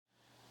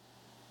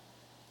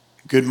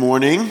Good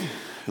morning.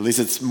 At least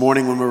it's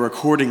morning when we're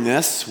recording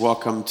this.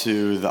 Welcome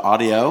to the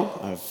audio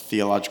of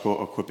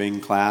Theological Equipping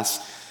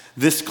class.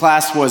 This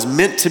class was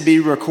meant to be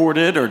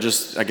recorded, or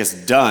just,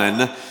 done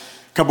a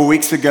couple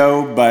weeks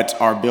ago, but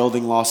our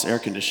building lost air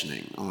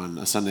conditioning on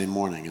a Sunday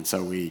morning, and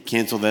so we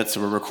canceled it. So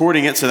we're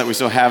recording it so that we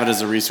still have it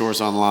as a resource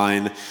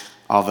online,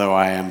 although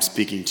I am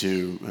speaking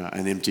to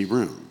an empty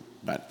room.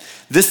 But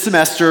this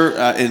semester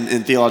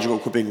in Theological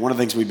Equipping, one of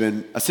the things we've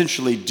been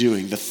essentially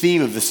doing, the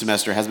theme of this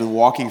semester has been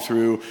walking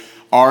through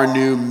our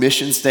new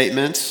mission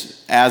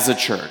statement as a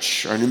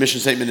church. Our new mission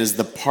statement is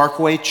the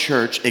Parkway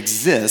Church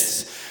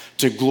exists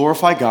to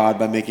glorify God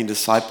by making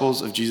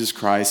disciples of Jesus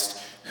Christ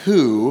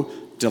who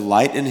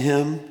delight in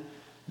Him,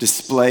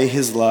 display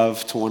His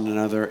love to one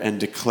another, and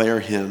declare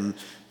Him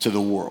to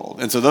the world.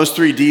 And so those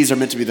three D's are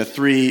meant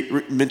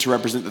to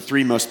represent the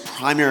three most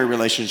primary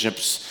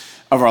relationships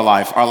of our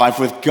life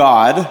with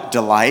God,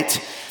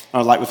 delight,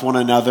 our life with one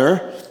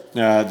another,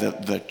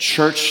 the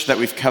church that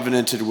we've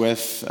covenanted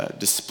with,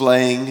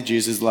 displaying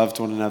Jesus' love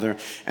to one another,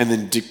 and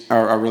then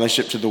our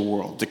relationship to the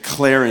world,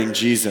 declaring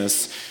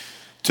Jesus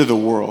to the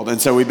world. And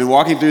so we've been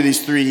walking through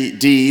these three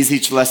D's.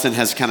 Each lesson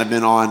has kind of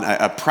been on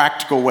a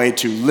practical way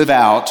to live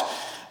out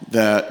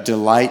the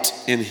delight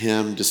in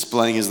Him,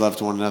 displaying His love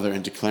to one another,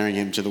 and declaring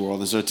Him to the world.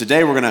 And so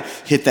today we're going to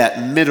hit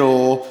that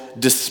middle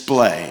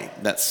display,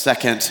 that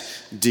second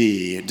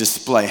D,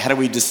 display. How do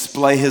we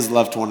display His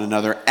love to one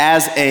another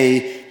as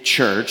a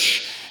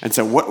church? And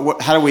so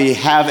how do we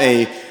have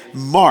a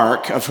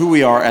mark of who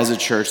we are as a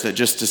church that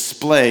just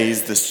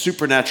displays the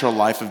supernatural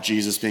life of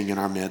Jesus being in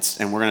our midst?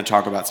 And we're going to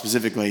talk about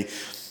specifically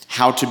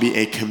how to be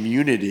a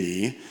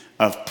community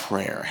of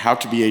prayer, how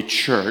to be a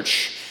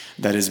church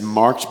that is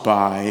marked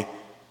by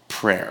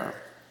prayer.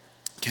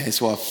 Okay,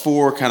 so we'll have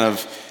four kind of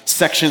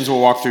sections we'll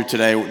walk through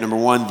today. Number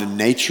one, the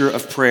nature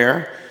of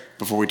prayer.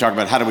 Before we talk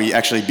about how do we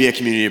actually be a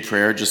community of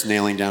prayer, just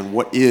nailing down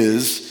what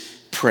is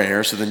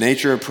prayer. So the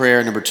nature of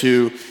prayer. Number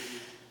two,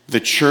 the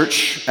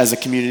church as a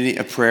community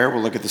of prayer.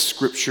 We'll look at the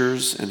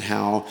scriptures and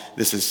how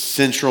this is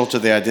central to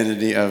the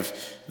identity of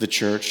the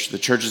church. The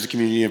church is a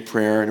community of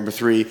prayer. Number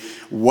three,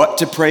 what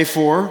to pray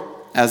for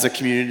as a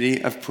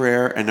community of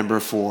prayer. And number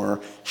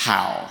four,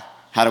 how.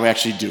 How do we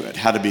actually do it?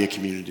 How to be a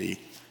community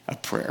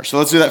of prayer. So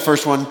let's do that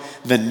first one,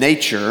 the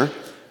nature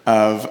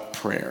of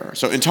prayer.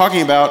 So in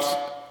talking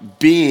about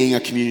being a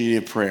community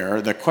of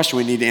prayer, the question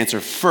we need to answer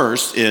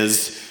first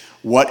is,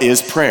 what is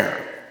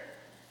prayer?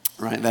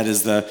 Right? That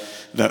is the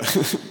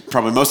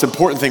probably most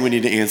important thing we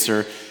need to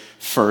answer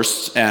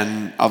first.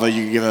 And although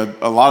you can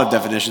give a lot of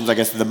definitions, I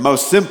guess the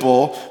most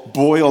simple,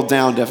 boiled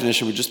down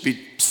definition would just be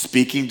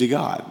speaking to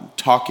God,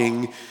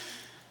 talking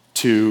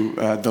to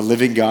the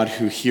living God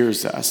who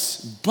hears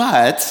us.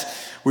 But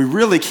we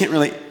really can't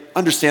really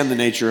understand the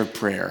nature of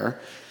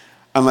prayer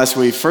unless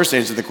we first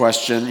answer the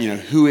question,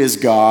 who is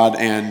God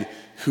and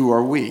who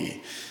are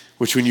we?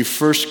 Which when you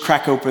first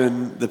crack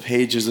open the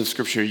pages of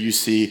Scripture, you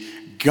see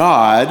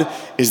God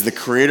is the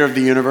creator of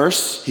the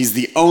universe. He's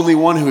the only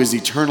one who has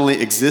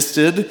eternally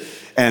existed.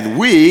 And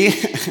we,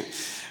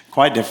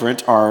 quite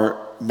different, are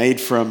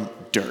made from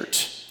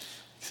dirt.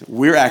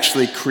 We're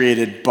actually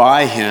created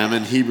by Him,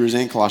 and Hebrews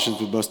and Colossians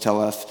would both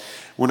tell us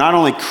we're not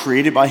only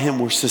created by Him,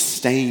 we're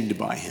sustained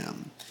by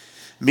Him.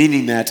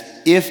 Meaning that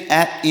if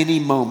at any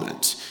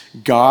moment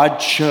God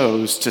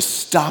chose to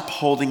stop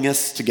holding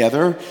us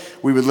together,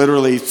 we would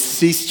literally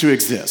cease to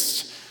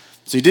exist.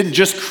 So He didn't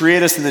just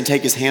create us and then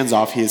take His hands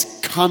off. He is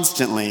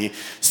constantly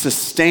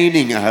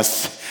sustaining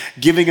us,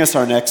 giving us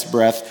our next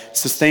breath,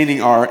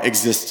 sustaining our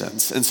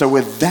existence. And so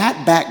with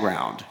that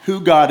background, who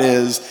God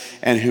is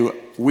and who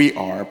we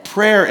are,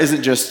 prayer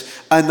isn't just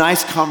a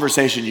nice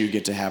conversation you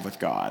get to have with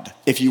God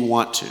if you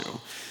want to.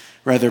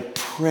 Rather,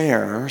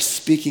 prayer,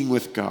 speaking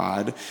with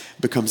God,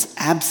 becomes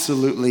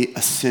absolutely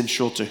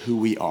essential to who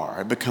we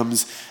are. It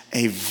becomes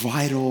a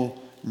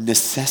vital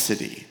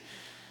necessity.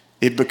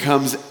 It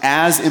becomes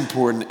as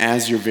important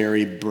as your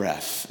very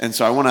breath. And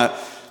so I want to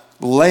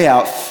lay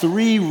out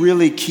three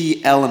really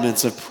key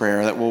elements of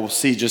prayer that we'll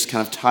see just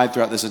kind of tied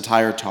throughout this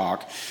entire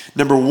talk.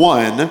 Number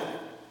one,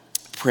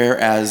 prayer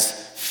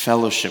as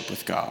fellowship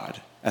with God,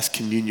 as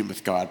communion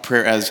with God.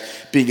 Prayer as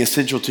being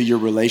essential to your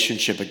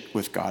relationship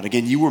with God.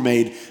 Again, you were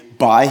made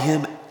by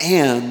Him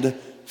and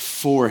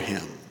for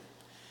Him.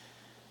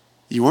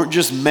 You weren't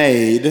just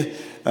made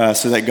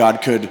so that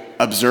God could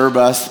observe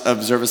us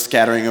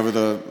scattering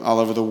all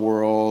over the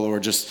world, or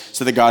just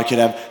so that God could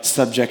have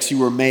subjects. You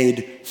were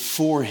made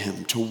for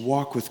Him, to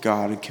walk with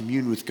God and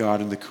commune with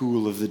God in the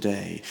cool of the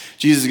day.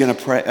 Jesus is going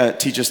to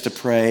teach us to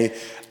pray,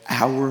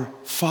 Our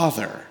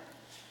Father.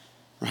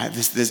 Right?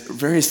 This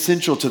very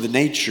essential to the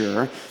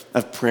nature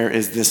of prayer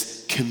is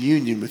this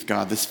communion with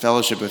God, this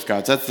fellowship with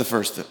God. So that's the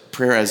first,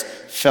 prayer as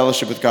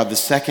fellowship with God. The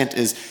second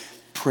is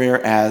prayer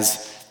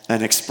as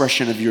an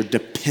expression of your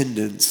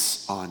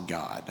dependence on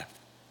God.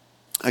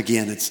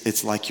 Again,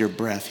 it's like your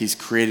breath. He's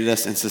created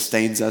us and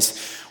sustains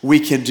us.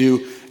 We can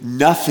do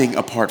nothing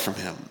apart from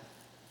Him.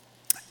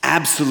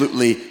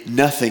 Absolutely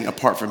nothing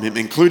apart from Him,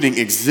 including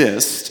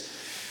exist.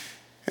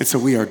 And so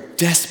we are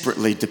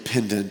desperately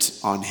dependent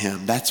on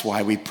Him. That's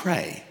why we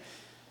pray.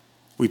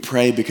 We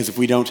pray because if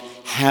we don't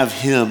have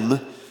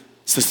him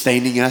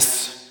sustaining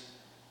us,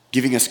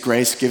 giving us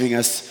grace, giving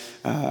us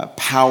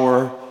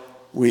power,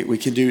 we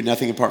can do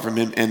nothing apart from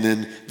him. And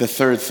then the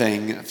third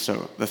thing,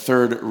 so the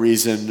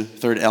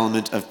third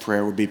element of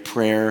prayer would be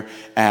prayer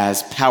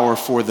as power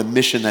for the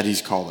mission that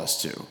he's called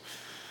us to.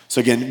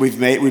 So again, we've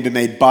been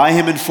made by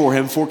him and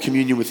for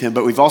communion with him,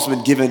 but we've also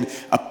been given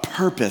a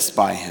purpose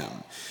by him.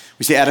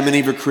 We see Adam and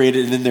Eve are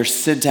created, and then they're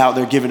sent out.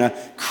 They're given a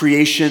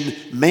creation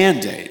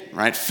mandate,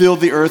 right? Fill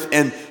the earth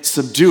and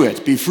subdue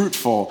it. Be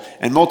fruitful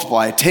and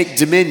multiply. Take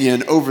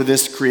dominion over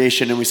this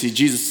creation. And we see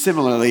Jesus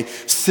similarly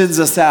sends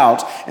us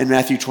out in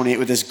Matthew 28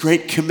 with this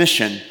great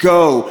commission.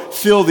 Go,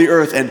 fill the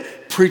earth and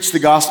preach the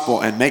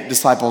gospel and make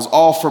disciples,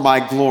 all for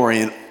my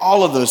glory. And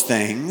all of those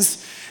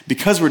things,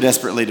 because we're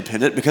desperately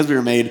dependent, because we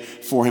were made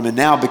for him, and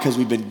now because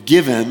we've been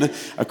given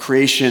a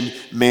creation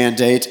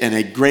mandate and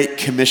a great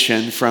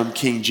commission from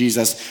King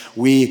Jesus,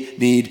 we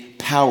need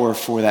power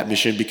for that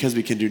mission because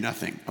we can do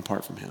nothing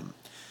apart from him.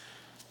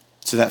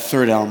 So that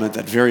third element,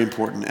 that very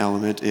important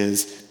element,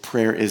 is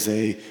prayer is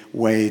a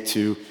way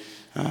to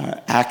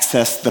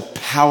access the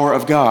power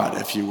of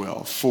God, if you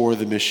will, for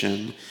the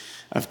mission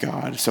of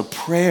God. So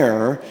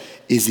prayer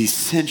is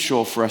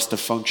essential for us to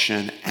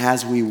function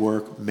as we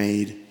were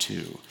made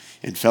to,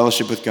 in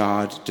fellowship with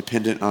God,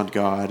 dependent on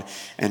God,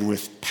 and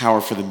with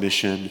power for the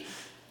mission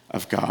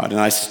of God. And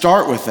I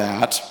start with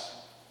that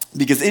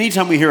because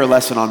anytime we hear a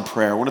lesson on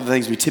prayer, one of the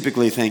things we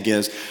typically think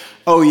is,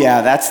 oh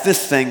yeah, that's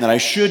this thing that I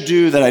should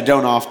do that I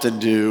don't often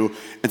do.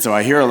 And so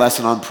I hear a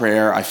lesson on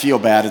prayer, I feel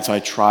bad, and so I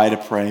try to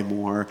pray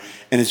more.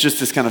 And it's just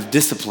this kind of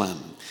discipline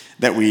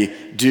that we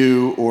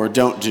do or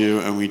don't do,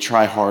 and we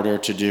try harder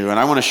to do. And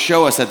I want to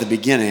show us at the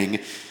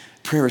beginning,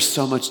 prayer is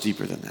so much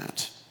deeper than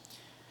that.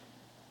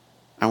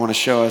 I want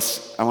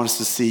us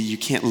to see you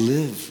can't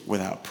live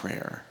without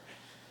prayer.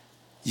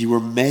 You were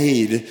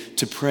made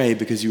to pray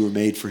because you were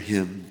made for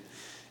him.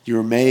 You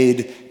were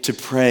made to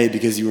pray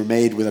because you were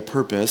made with a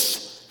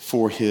purpose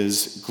for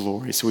his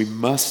glory. So we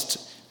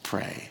must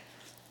pray.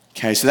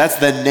 Okay, so that's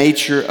the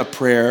nature of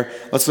prayer.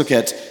 Let's look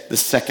at the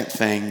second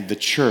thing, the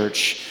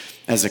church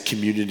as a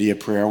community of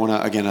prayer. I want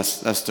to, again,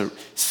 us to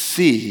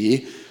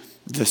see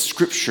the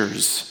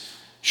scriptures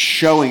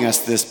showing us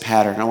this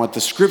pattern. I want the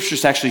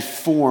scriptures to actually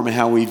form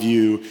how we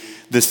view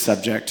this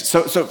subject.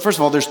 So first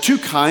of all, there's two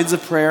kinds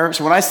of prayer.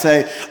 So when I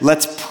say,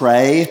 let's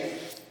pray,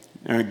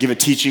 or give a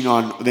teaching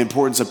on the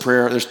importance of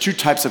prayer, there's two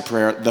types of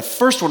prayer. The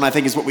first one, I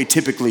think, is what we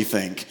typically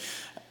think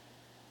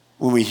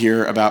when we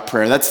hear about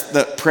prayer. That's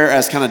the prayer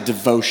as kind of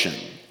devotion.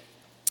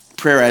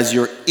 Prayer as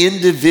your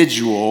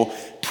individual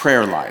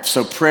prayer life.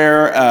 So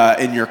prayer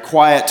in your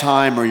quiet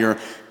time or your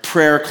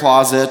prayer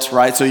closet,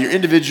 right? So your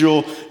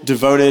individual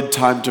devoted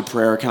time to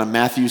prayer, kind of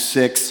Matthew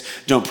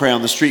 6, don't pray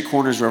on the street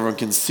corners where everyone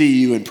can see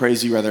you and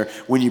praise you. Rather,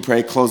 when you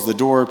pray, close the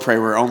door, pray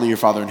where only your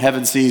Father in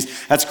heaven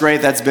sees. That's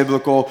great, that's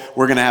biblical.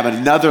 We're going to have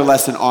another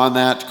lesson on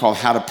that called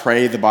How to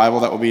Pray the Bible.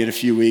 That will be in a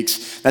few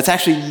weeks. That's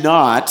actually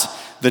not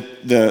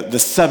the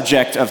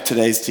subject of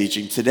today's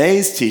teaching.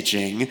 Today's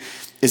teaching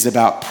is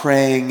about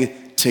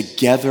praying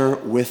together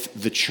with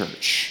the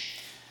church.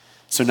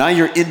 So not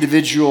your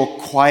individual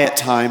quiet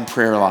time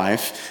prayer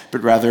life,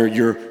 but rather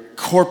your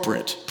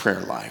corporate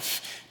prayer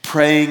life.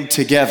 Praying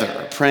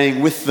together,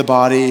 praying with the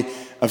body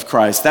of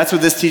Christ. That's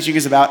what this teaching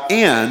is about,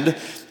 and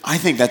I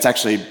think that's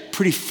actually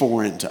pretty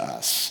foreign to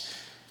us.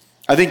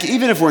 I think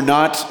even if we're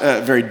not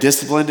very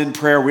disciplined in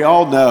prayer, we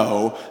all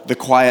know the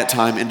quiet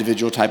time,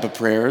 individual type of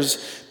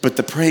prayers, but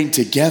the praying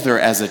together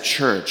as a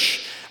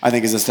church, I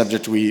think, is a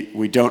subject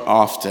we don't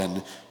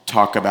often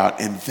talk about,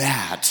 and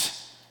that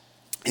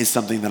is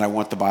something that I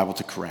want the Bible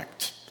to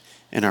correct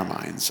in our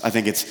minds. I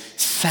think it's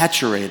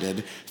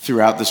saturated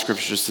throughout the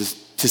scriptures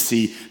to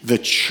see the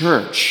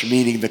church,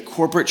 meaning the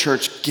corporate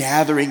church,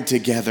 gathering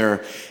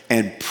together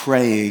and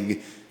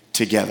praying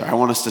together. I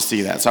want us to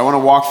see that. So I want to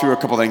walk through a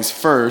couple things.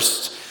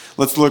 First,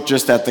 let's look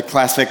just at the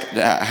classic,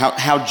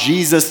 how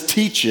Jesus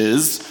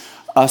teaches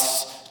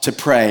us to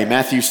pray.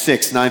 Matthew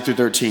 6, 9 through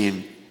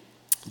 13.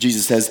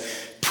 Jesus says,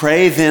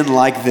 "Pray then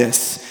like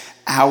this,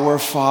 Our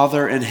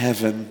Father in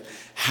heaven,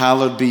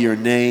 hallowed be your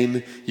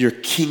name. Your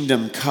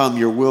kingdom come,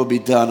 your will be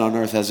done on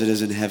earth as it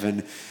is in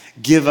heaven.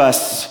 Give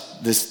us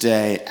this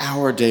day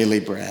our daily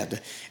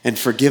bread, and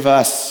forgive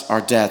us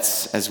our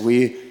debts as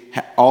we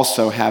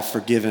also have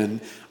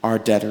forgiven our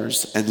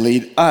debtors. And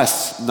lead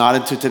us not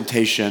into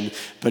temptation,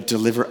 but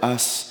deliver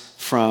us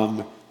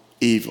from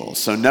evil."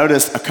 So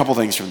notice a couple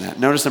things from that.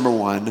 Notice number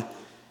one,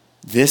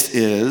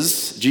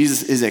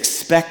 Jesus is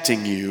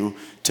expecting you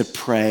to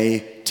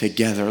pray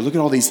together. Look at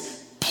all these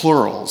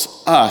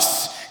plurals.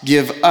 Us.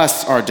 Give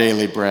us our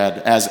daily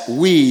bread as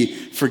we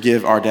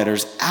forgive our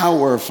debtors.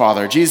 Our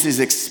Father. Jesus is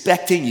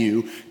expecting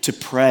you to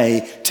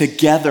pray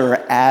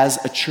together as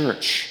a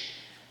church.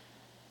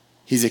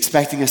 He's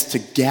expecting us to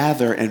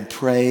gather and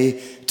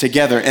pray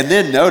together. And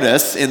then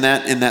notice in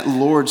that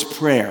Lord's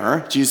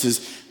Prayer, Jesus'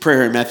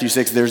 prayer in Matthew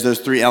 6, there's those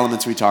three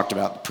elements we talked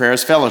about. Prayer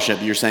is fellowship.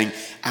 You're saying,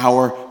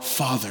 Our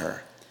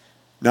Father.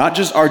 Not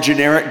just our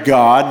generic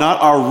God,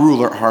 not our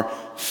ruler, our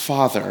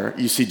Father.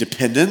 You see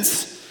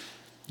dependence.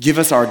 Give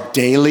us our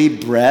daily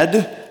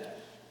bread.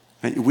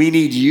 Right? We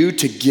need you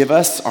to give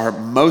us our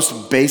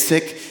most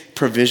basic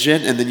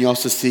provision. And then you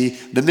also see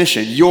the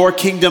mission. Your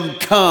kingdom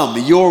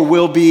come, your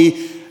will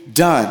be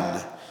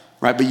done.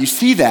 Right? But you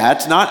see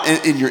that not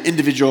in your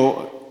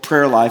individual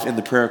prayer life in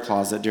the prayer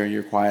closet during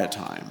your quiet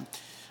time.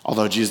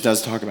 Although Jesus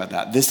does talk about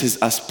that. This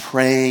is us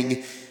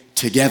praying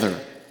together.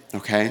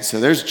 Okay? So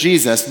there's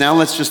Jesus. Now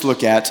let's just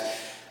look at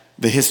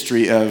the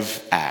history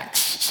of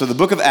Acts. So the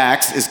book of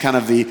Acts is kind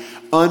of the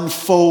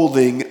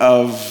unfolding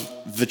of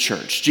the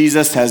church.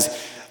 Jesus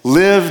has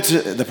lived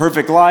the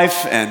perfect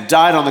life and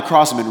died on the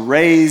cross and been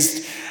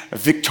raised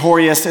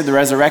victorious in the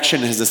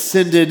resurrection, has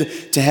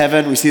ascended to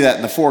heaven. We see that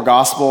in the four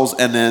Gospels.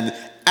 And then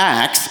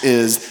Acts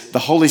is the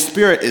Holy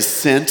Spirit is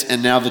sent,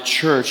 and now the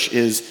church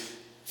is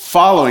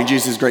following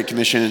Jesus' Great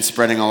Commission and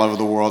spreading all over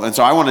the world. And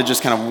so I want to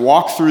just kind of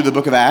walk through the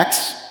book of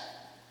Acts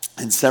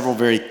and several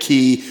very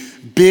key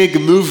big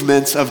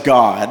movements of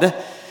God.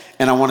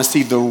 And I want to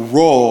see the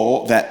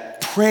role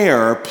that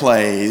prayer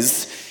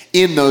plays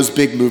in those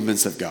big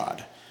movements of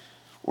God.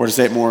 Or to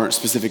say it more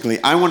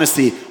specifically, I want to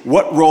see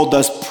what role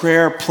does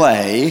prayer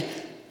play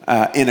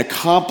in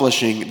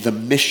accomplishing the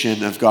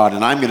mission of God.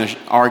 And I'm going to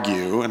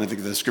argue, and I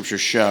think the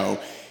scriptures show,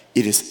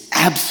 it is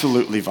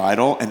absolutely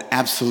vital and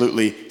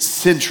absolutely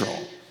central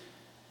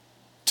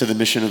to the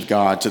mission of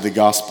God, to the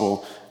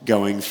gospel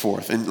going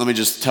forth. And let me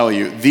just tell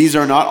you, these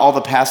are not all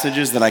the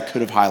passages that I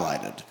could have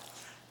highlighted.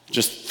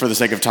 Just for the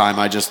sake of time,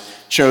 I just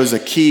chose a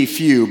key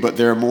few, but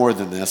there are more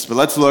than this. But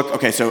let's look.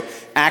 Okay, so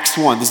Acts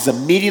 1. This is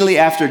immediately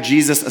after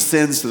Jesus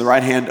ascends to the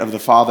right hand of the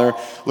Father.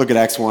 Look at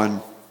Acts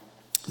 1.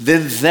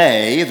 Then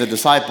they, the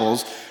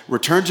disciples,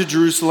 returned to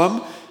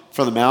Jerusalem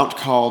from the mount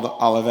called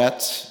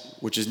Olivet,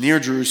 which is near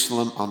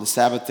Jerusalem, on the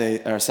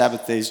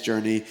Sabbath day's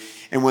journey.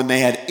 And when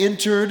they had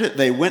entered,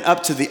 they went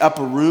up to the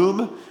upper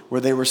room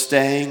where they were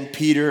staying,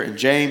 Peter and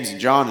James and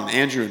John and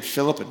Andrew and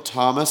Philip and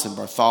Thomas and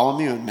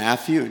Bartholomew and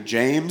Matthew and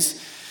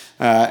James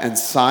and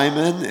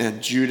Simon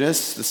and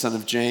Judas, the son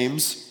of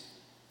James.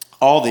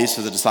 All these,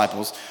 so the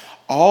disciples,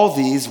 all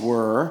these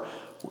were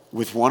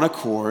with one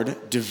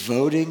accord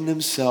devoting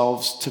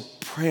themselves to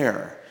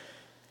prayer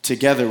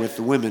together with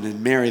the women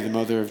and Mary, the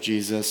mother of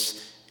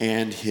Jesus,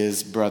 and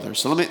his brother.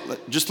 So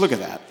just look at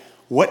that.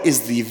 What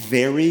is the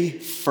very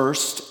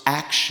first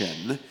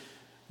action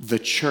the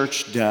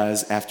church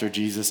does after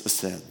Jesus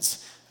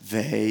ascends?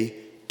 They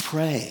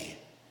pray.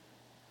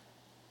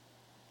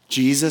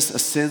 Jesus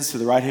ascends to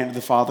the right hand of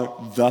the Father.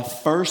 The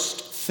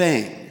first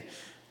thing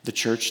the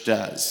church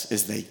does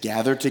is they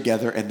gather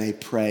together and they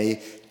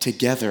pray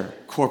together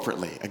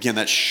corporately. Again,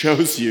 that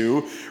shows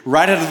you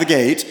right out of the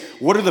gate,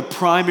 what are the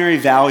primary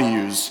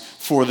values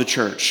for the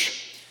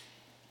church?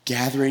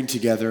 Gathering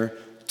together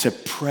to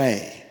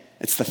pray.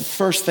 It's the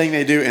first thing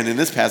they do, and in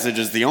this passage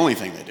is the only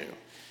thing they do.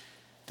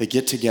 They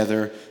get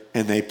together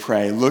and they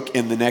pray. Look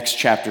in the next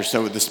chapter.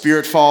 So the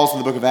Spirit falls in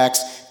the book of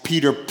Acts.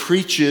 Peter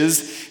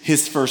preaches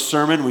his first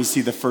sermon. We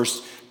see the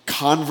first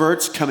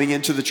converts coming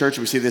into the church.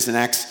 We see this in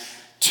Acts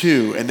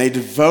 2. And they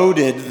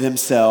devoted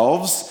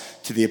themselves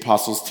to the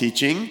apostles'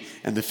 teaching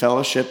and the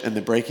fellowship and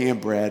the breaking of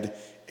bread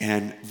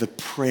and the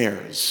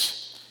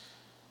prayers.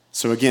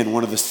 So again,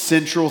 one of the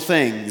central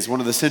things, one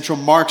of the central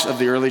marks of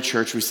the early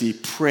church, we see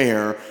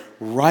prayer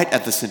right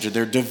at the center.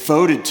 They're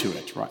devoted to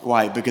it. Right?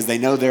 Why? Because they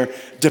know they're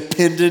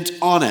dependent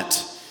on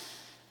it.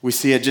 We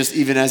see it just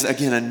even as,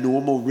 again, a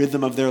normal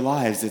rhythm of their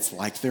lives. It's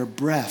like their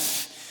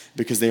breath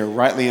because they are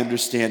rightly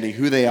understanding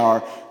who they are,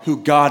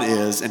 who God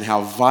is, and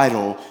how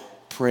vital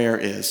prayer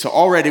is. So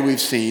already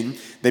we've seen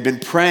they've been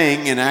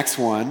praying in Acts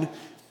 1.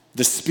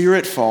 The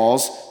Spirit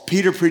falls.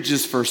 Peter preaches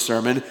his first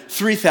sermon.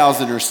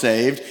 3,000 are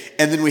saved.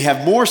 And then we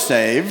have more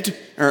saved.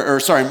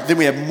 Then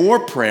we have more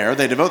prayer.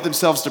 They devote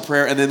themselves to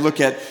prayer. And then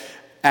look at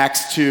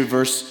Acts 2,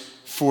 verse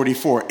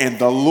 44. And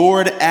the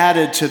Lord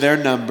added to their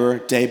number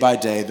day by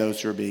day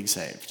those who are being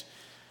saved.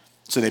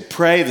 So they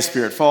pray, the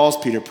Spirit falls,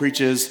 Peter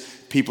preaches,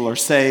 people are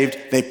saved.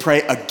 They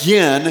pray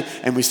again,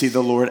 and we see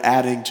the Lord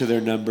adding to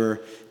their number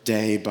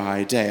day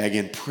by day.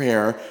 Again,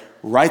 prayer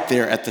right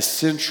there at the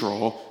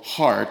central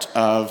heart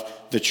of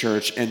the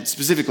church, and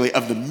specifically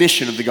of the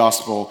mission of the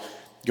gospel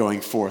going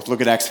forth.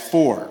 Look at Acts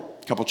 4.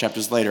 A couple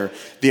chapters later,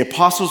 the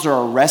apostles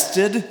are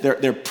arrested.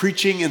 They're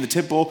preaching in the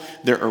temple.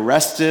 They're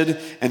arrested,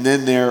 and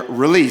then they're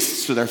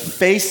released. So they're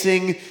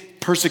facing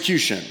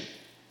persecution.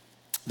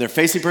 They're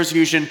facing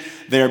persecution.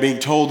 They are being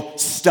told,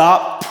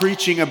 stop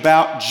preaching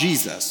about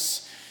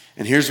Jesus.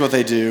 And here's what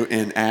they do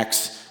in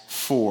Acts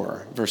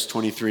 4, verse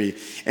 23.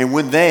 And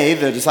when they,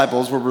 the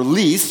disciples, were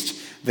released,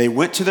 they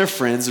went to their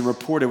friends and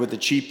reported what the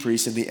chief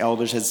priests and the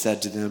elders had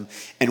said to them.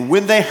 And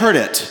when they heard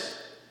it,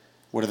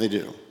 what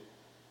do?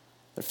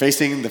 They're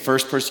facing the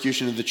first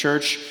persecution of the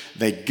church.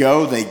 They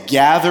go, they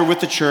gather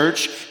with the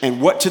church,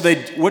 and what do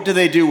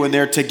they do when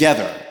they're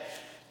together?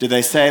 Do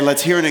they say,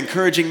 let's hear an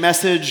encouraging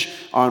message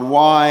on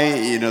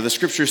why, the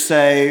scriptures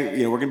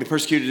say, we're going to be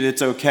persecuted,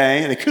 it's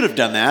okay? And they could have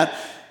done that.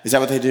 Is that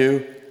what they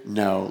do?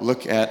 No.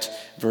 Look at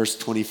verse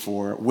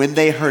 24. When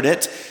they heard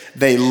it,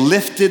 they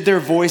lifted their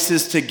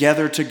voices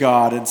together to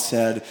God and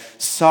said,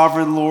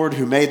 Sovereign Lord,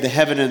 who made the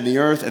heaven and the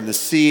earth and the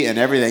sea and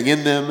everything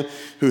in them,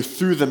 who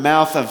through the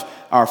mouth of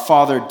our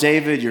father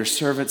David, your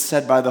servant,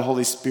 said by the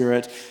Holy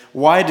Spirit,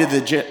 why did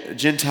the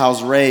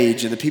Gentiles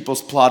rage and the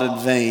peoples plot in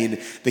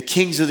vain? The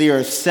kings of the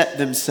earth set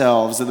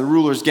themselves, and the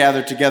rulers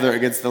gathered together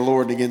against the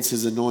Lord and against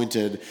his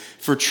anointed.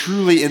 For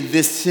truly in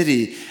this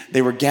city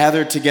they were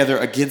gathered together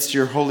against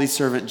your holy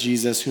servant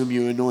Jesus, whom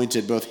you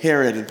anointed, both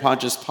Herod and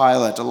Pontius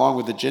Pilate, along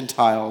with the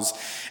Gentiles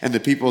and the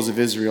peoples of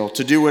Israel,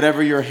 to do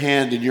whatever your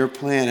hand and your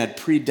plan had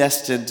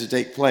predestined to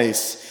take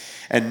place.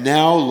 And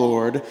now,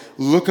 Lord,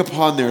 look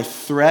upon their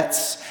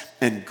threats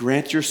and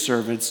grant your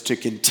servants to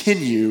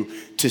continue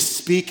to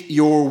speak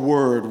your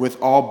word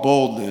with all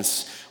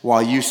boldness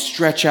while you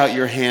stretch out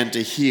your hand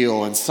to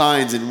heal, and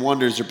signs and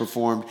wonders are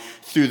performed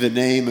through the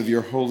name of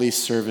your holy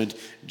servant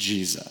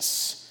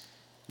Jesus.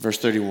 Verse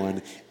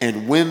 31,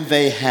 and when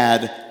they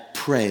had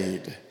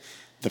prayed,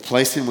 the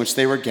place in which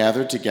they were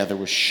gathered together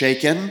was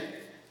shaken,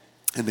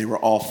 and they were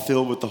all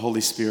filled with the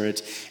Holy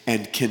Spirit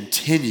and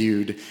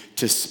continued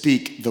to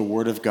speak the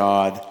word of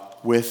God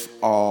with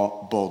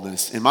all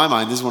boldness. In my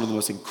mind, this is one of the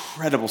most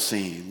incredible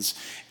scenes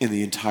in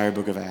the entire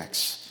book of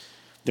Acts.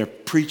 They're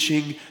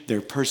preaching,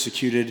 they're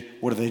persecuted.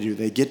 What do?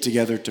 They get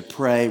together to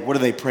pray. What do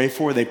they pray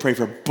for? They pray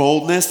for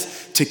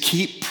boldness to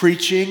keep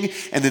preaching,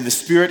 and then the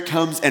Spirit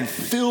comes and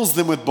fills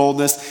them with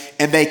boldness,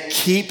 and they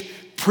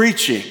keep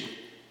preaching.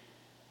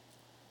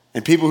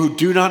 And people who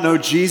do not know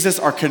Jesus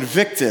are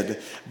convicted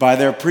by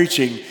their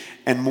preaching,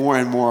 and more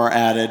are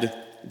added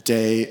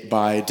day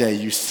by day.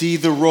 You see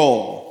the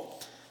role,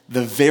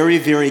 the very,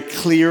 very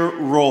clear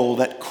role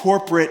that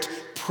corporate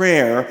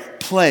prayer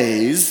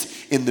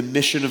plays in the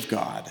mission of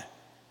God.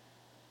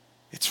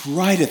 It's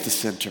right at the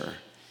center.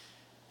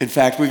 In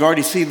fact, we've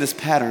already seen this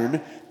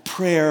pattern.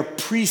 Prayer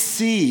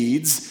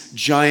precedes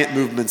giant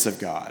movements of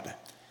God.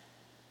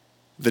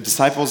 The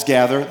disciples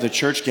gather, the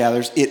church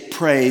gathers, it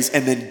prays,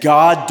 and then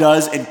God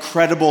does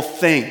incredible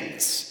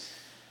things,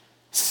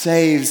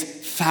 saves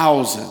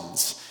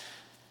thousands,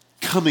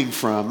 coming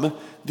from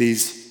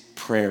these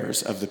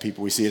prayers of the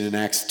people. We see it in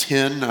Acts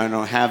 10. I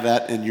don't have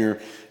that in your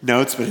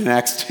notes, but in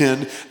Acts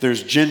 10,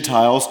 there's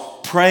Gentiles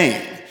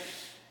praying.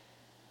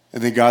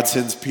 And then God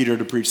sends Peter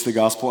to preach the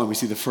gospel, and we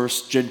see the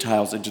first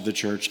Gentiles enter the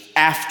church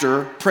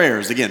after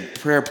prayers. Again,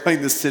 prayer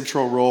playing this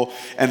central role.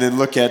 And then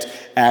look at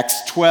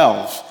Acts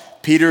 12.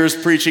 Peter is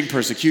preaching,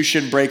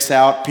 persecution breaks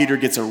out. Peter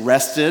gets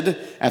arrested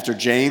after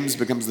James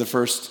becomes the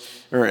first,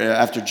 or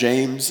after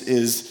James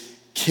is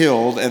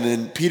killed. And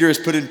then Peter is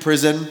put in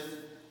prison.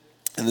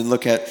 And then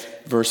look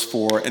at verse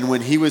 4. And when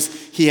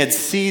he had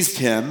seized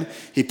him,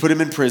 he put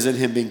him in prison,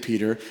 him being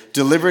Peter,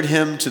 delivered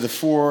him to the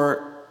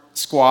 4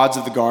 squads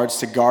of the guards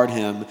to guard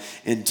him,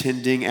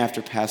 intending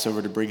after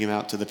Passover to bring him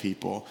out to the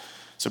people.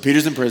 So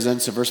Peter's in prison.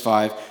 So verse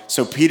 5.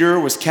 So Peter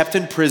was kept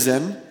in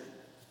prison,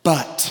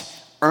 but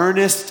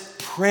earnest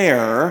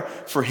prayer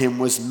for him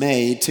was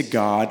made to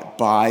God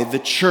by the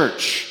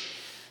church.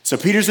 So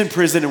Peter's in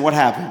prison, and what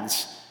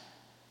happens?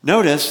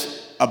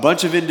 Notice, a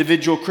bunch of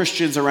individual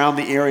Christians around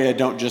the area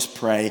don't just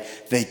pray.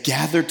 They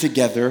gather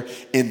together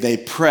and they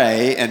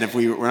pray. And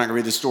we're not going to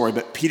read the story,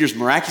 but Peter's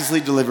miraculously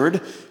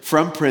delivered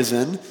from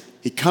prison.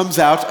 He comes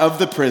out of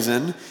the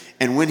prison,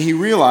 and when he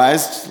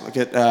realized, look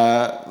at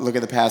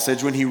the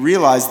passage, when he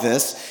realized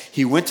this,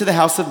 he went to the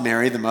house of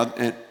Mary, the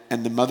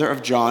mother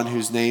of John,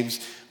 whose name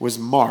was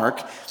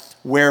Mark,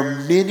 where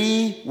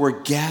many were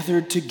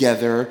gathered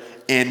together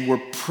and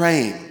were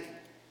praying.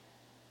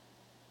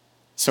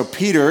 So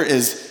Peter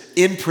is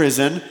in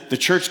prison, the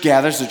church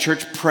gathers, the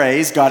church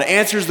prays, God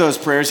answers those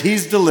prayers,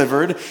 he's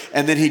delivered,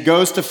 and then he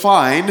goes to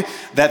find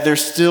that they're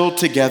still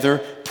together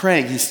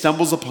praying. He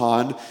stumbles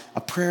upon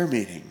a prayer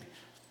meeting.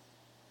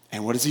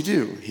 And what does he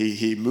do?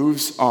 He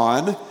moves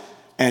on,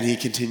 and he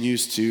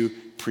continues to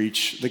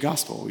preach the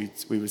gospel.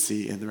 We would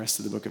see in the rest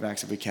of the book of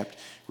Acts if we kept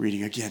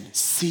reading again.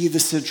 See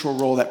the central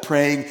role that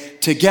praying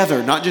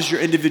together, not just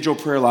your individual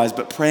prayer lives,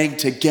 but praying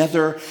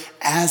together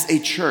as a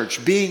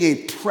church, being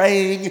a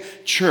praying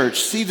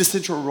church. See the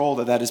central role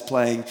that is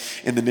playing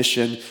in the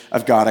mission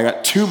of God. I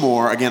got 2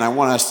 more. Again, I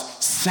want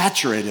us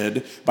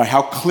saturated by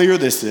how clear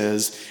this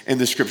is in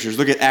the scriptures.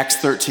 Look at Acts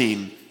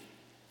 13.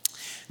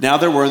 Now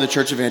there were in the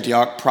church of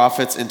Antioch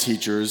prophets and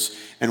teachers,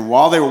 and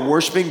while they were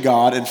worshiping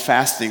God and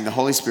fasting, the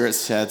Holy Spirit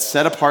said,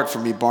 set apart for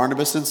me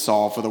Barnabas and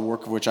Saul for the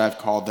work of which I have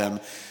called them.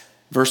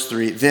 Verse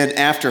 3, then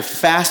after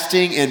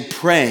fasting and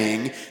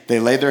praying, they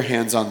laid their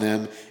hands on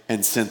them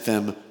and sent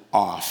them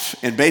off.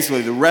 And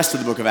basically the rest of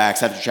the book of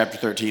Acts after chapter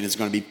 13 is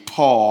going to be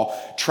Paul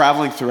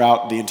traveling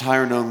throughout the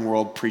entire known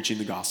world preaching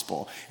the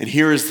gospel. And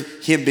here is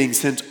him being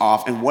sent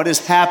off. And what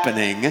is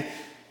happening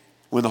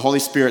when the Holy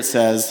Spirit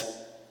says,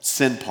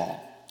 send Paul?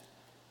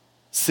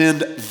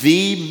 Send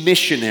the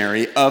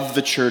missionary of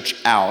the church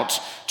out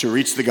to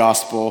reach the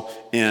gospel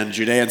in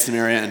Judea and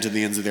Samaria and to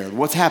the ends of the earth.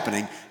 What's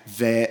happening?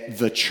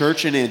 The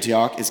church in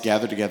Antioch is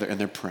gathered together and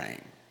they're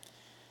praying.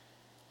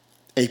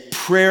 A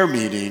prayer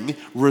meeting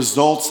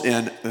results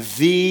in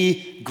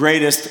the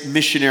greatest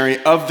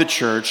missionary of the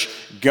church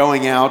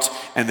going out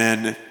and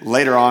then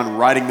later on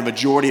writing the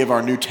majority of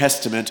our New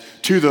Testament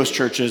to those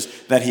churches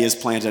that he has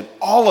planted.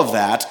 All of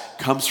that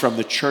comes from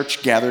the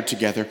church gathered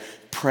together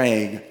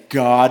praying.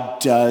 God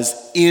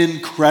does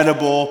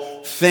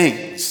incredible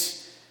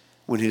things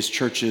when his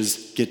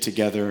churches get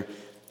together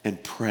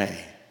and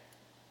pray.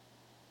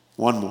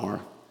 One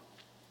more.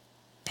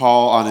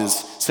 Paul, on his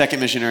second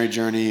missionary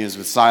journey, is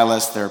with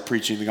Silas. They're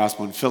preaching the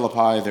gospel in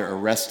Philippi. They're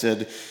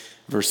arrested.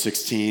 Verse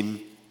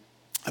 16,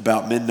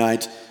 about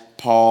midnight,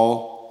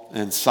 Paul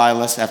and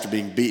Silas, after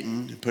being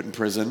beaten and put in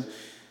prison,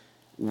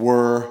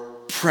 were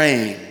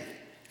praying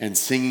and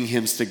singing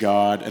hymns to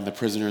God, and the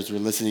prisoners were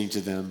listening to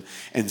them.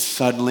 And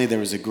suddenly there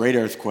was a great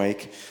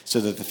earthquake,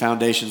 so that the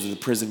foundations of the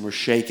prison were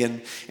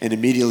shaken, and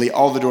immediately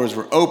all the doors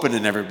were open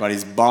and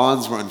everybody's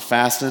bonds were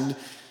unfastened.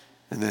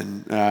 And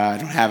then, I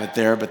don't have it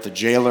there, but the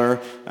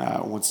jailer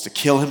wants to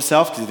kill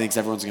himself because he thinks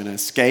everyone's going to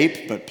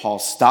escape. But Paul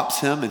stops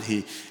him and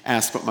he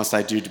asks, "What must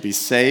I do to be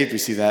saved?" We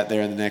see that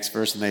there in the next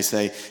verse. And they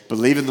say,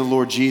 "Believe in the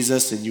Lord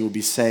Jesus and you will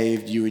be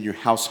saved, you and your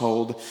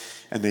household."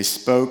 And they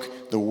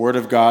spoke the word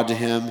of God to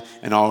him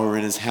and all who were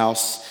in his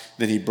house.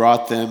 Then he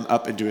brought them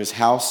up into his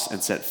house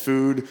and set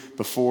food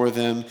before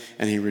them.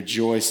 And he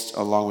rejoiced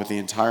along with the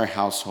entire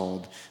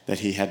household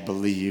that he had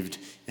believed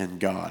in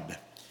God.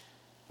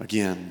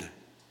 Again,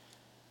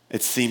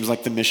 it seems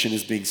like the mission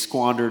is being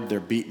squandered. They're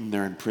beaten,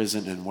 they're in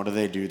prison, and what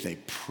do? They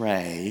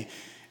pray,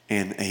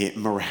 and a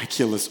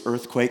miraculous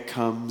earthquake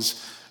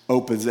comes,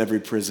 opens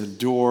every prison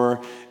door,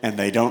 and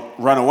they don't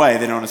run away,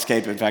 they don't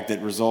escape. In fact,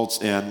 it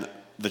results in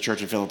the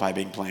church in Philippi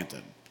being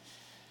planted.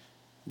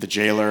 The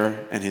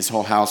jailer and his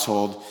whole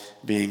household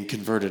being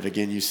converted.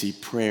 Again, you see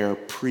prayer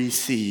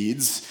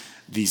precedes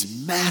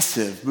these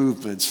massive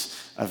movements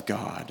of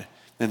God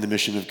and the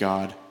mission of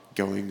God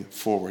going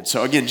forward.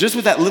 So again, just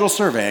with that little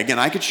survey, again,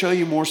 I could show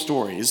you more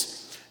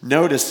stories.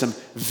 Notice some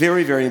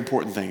very, very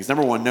important things.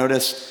 Number one,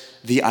 notice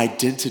the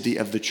identity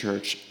of the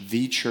church.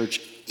 The church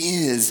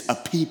is a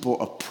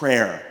people of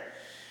prayer.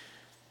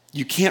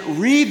 You can't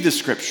read the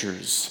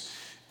scriptures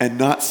and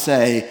not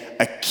say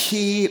a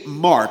key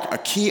mark, a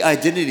key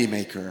identity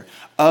maker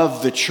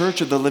of the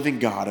church of the living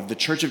God, of the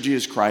church of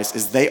Jesus Christ,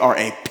 is they are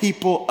a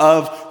people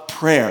of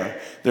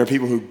prayer. There are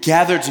people who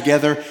gather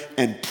together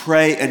and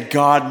pray, and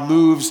God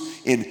moves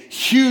in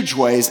huge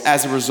ways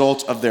as a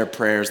result of their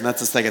prayers. And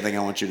that's the second thing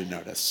I want you to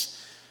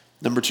notice.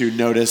 Number two,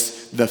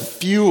 notice the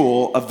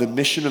fuel of the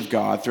mission of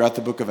God throughout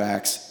the book of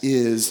Acts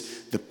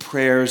is the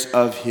prayers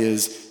of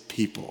his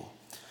people.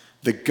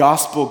 The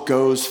gospel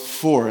goes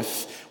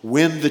forth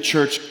when the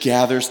church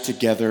gathers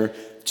together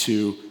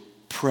to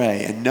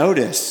pray. And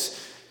notice,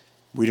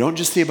 we don't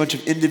just see a bunch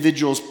of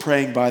individuals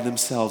praying by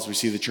themselves. We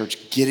see the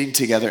church getting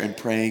together and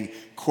praying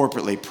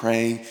corporately,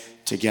 praying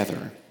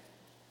together.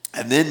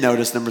 And then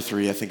notice, number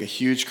three, I think a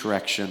huge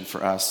correction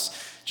for us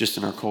just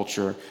in our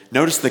culture.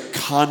 Notice the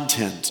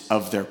content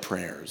of their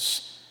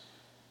prayers.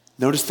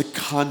 Notice the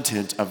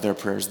content of their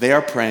prayers. They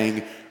are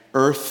praying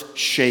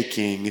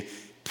earth-shaking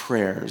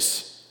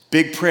prayers.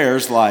 Big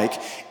prayers like,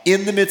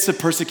 in the midst of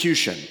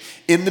persecution,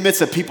 in the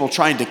midst of people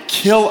trying to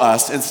kill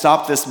us and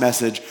stop this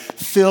message,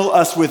 fill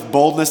us with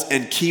boldness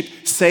and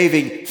keep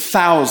saving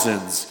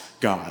thousands,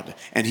 God.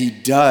 And he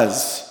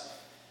does.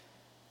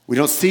 We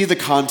don't see the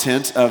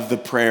content of the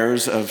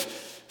prayers of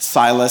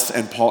Silas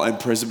and Paul in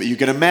prison, but you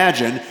can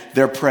imagine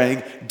they're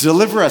praying,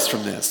 deliver us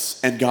from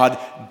this. And God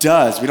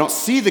does. We don't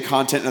see the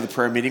content of the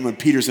prayer meeting when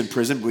Peter's in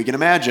prison, but we can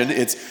imagine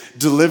it's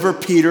deliver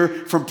Peter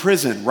from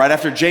prison right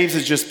after James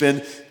has just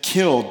been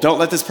killed. Don't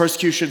let this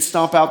persecution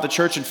stomp out the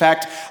church. In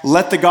fact,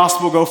 let the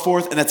gospel go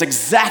forth. And that's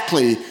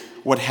exactly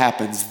what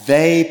happens.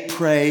 They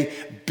pray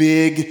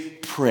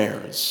big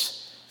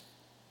prayers.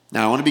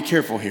 Now, I want to be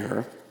careful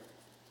here.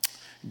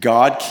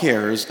 God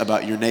cares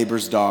about your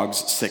neighbor's dog's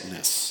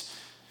sickness.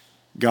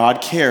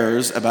 God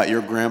cares about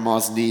your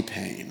grandma's knee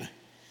pain.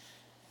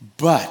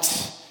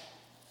 But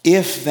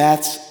if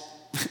that's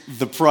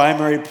the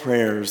primary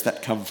prayers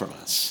that come from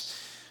us,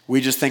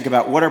 we just think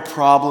about what are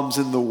problems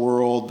in the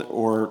world,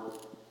 or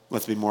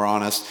let's be more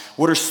honest,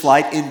 what are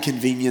slight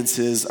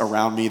inconveniences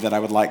around me that I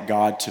would like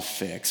God to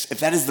fix? If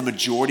that is the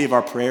majority of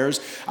our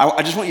prayers,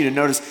 I just want you to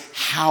notice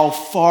how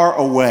far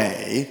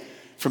away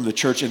from the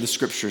church in the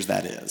scriptures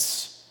that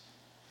is.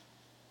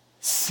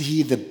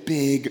 See the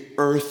big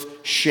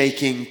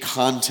earth-shaking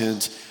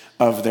content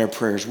of their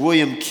prayers.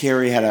 William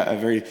Carey had a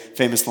very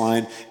famous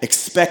line,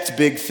 expect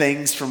big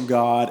things from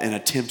God and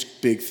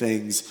attempt big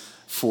things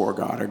for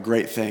God, or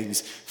great things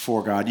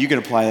for God. You can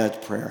apply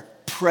that to prayer.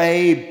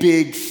 Pray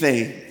big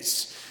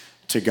things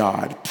to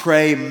God.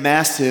 Pray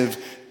massive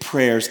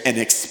prayers and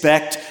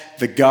expect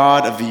the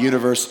God of the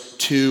universe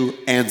to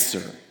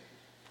answer.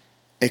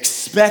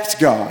 Expect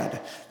God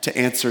to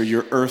answer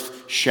your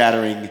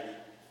earth-shattering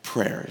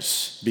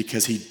prayers,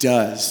 because he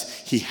does.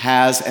 He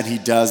has and he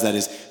does. That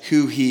is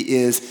who he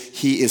is.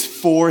 He is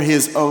for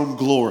his own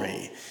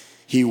glory.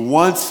 He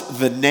wants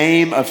the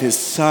name of his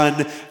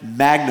Son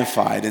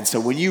magnified. And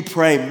so when you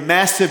pray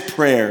massive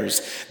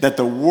prayers that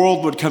the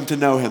world would come to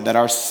know him, that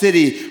our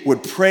city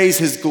would praise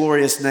his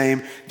glorious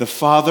name, the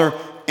Father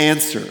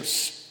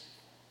answers.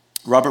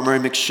 Robert Murray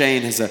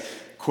McShane has a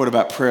quote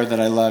about prayer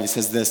that I love. He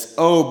says this,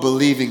 "Oh,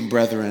 believing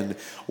brethren,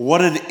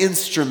 what an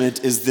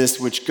instrument is this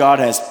which God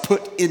has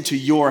put into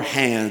your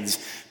hands.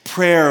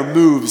 Prayer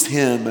moves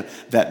him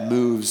that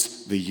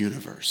moves the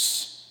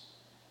universe."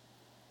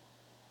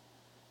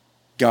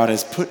 God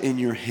has put in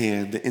your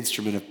hand the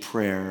instrument of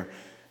prayer.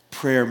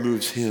 Prayer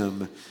moves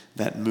him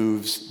that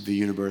moves the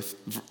universe.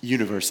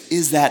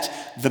 Is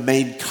that the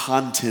main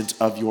content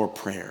of your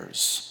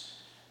prayers?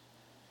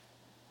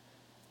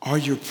 Are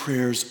your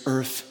prayers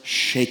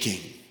earth-shaking?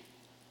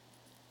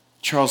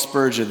 Charles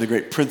Spurgeon, the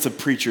great Prince of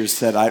Preachers,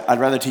 said, I'd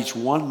rather teach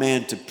one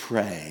man to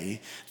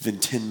pray than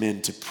 10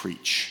 men to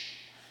preach.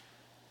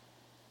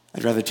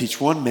 I'd rather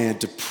teach one man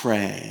to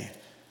pray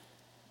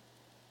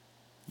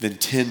than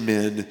 10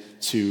 men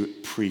to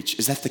preach.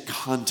 Is that the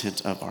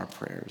content of our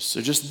prayers? So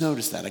just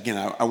notice that. Again,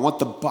 I want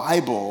the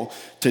Bible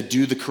to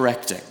do the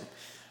correcting.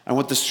 I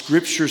want the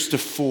scriptures to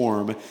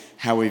form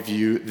how we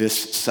view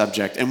this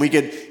subject. And we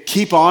could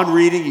keep on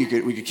reading.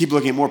 We could keep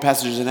looking at more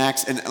passages in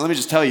Acts. And let me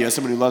just tell you, as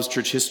someone who loves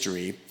church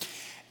history,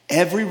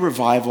 every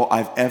revival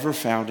I've ever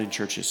found in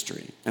church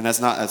history, and that's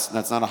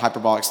not a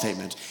hyperbolic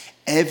statement,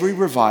 every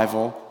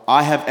revival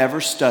I have ever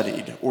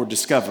studied or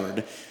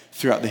discovered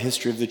throughout the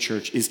history of the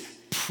church is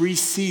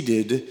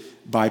preceded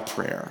by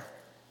prayer.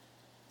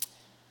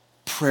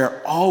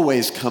 Prayer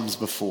always comes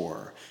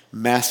before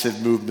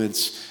massive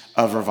movements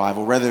of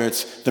revival. Whether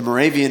it's the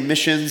Moravian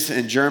missions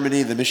in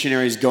Germany, the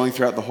missionaries going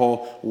throughout the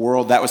whole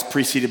world, that was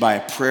preceded by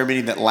a prayer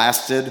meeting that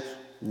lasted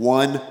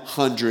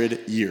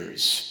 100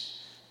 years.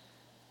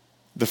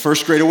 The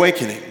First Great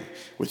Awakening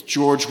with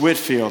George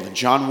Whitefield and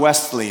John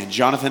Wesley and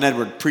Jonathan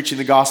Edwards preaching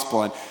the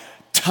gospel, and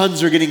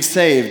tons are getting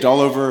saved all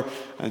over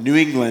New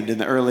England in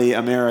the early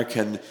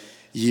American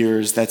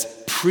years. That's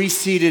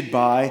preceded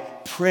by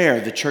prayer.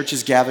 The church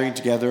is gathering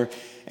together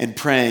and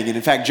praying. And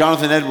in fact,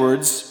 Jonathan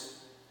Edwards,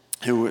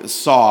 who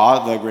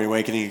saw the Great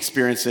Awakening,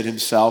 experienced it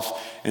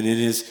himself, and in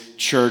his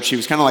church, he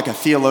was kind of like a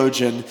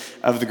theologian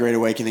of the Great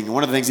Awakening. And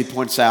one of the things he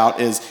points out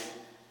is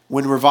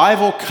when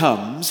revival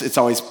comes, it's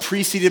always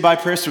preceded by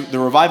prayer. So the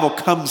revival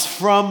comes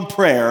from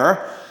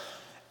prayer,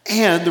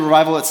 and the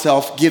revival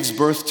itself gives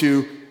birth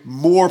to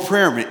more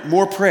prayer meetings.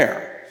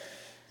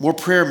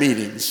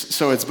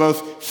 So it's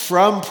both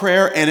from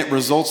prayer and it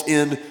results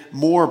in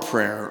more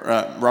prayer.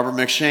 Robert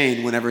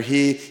McShane, whenever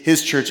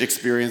his church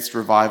experienced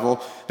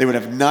revival, they would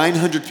have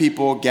 900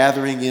 people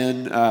gathering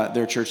in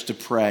their church to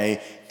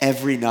pray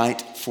every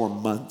night for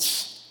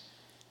months.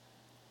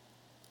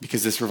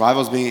 Because this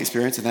revival is being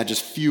experienced, and that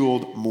just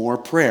fueled more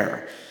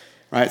prayer.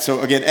 Right?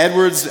 So again,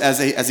 Edwards, as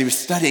he was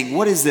studying,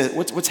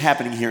 what's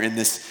happening here in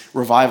this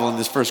revival, in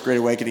this First Great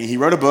Awakening, he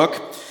wrote a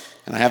book,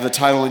 and I have the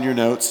title in your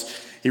notes.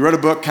 He wrote a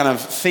book kind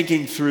of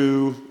thinking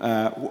through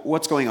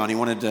what's going on. He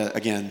wanted to,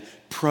 again,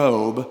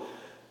 probe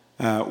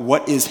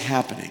what is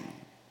happening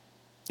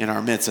in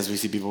our midst as we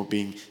see people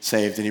being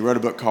saved. And he wrote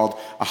a book called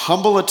A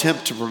Humble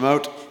Attempt to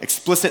Promote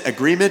Explicit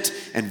Agreement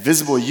and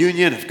Visible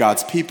Union of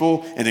God's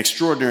People in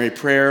Extraordinary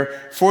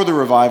Prayer for the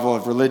Revival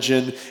of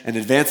Religion and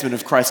Advancement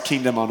of Christ's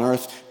Kingdom on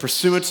Earth,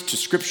 pursuant to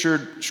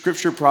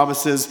Scripture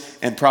promises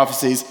and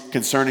prophecies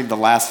concerning the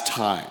last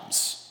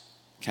times.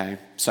 Okay,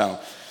 so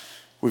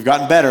we've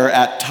gotten better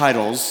at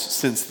titles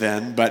since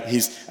then, but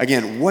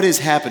again, what is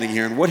happening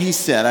here? And what he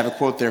said, I have a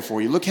quote there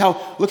for you. Look how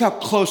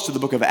close to the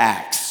book of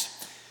Acts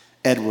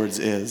Edwards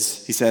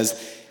is. He says,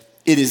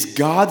 "It is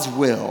God's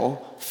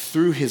will,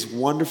 through his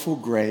wonderful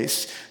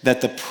grace,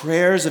 that the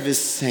prayers of his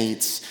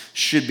saints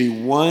should be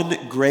one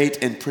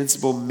great and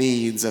principal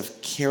means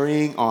of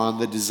carrying on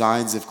the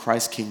designs of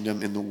Christ's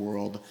kingdom in the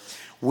world.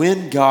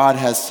 When God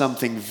has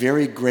something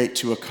very great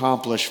to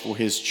accomplish for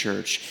his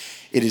church,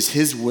 it is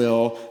his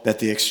will that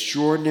the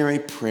extraordinary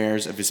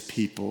prayers of his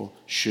people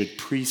should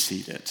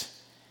precede it."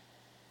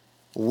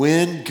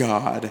 When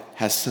God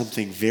has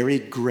something very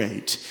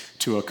great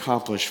to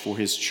accomplish for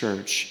his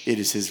church, it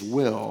is his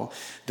will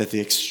that the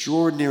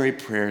extraordinary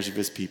prayers of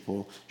his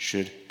people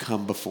should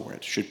come before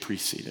it, should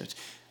precede it.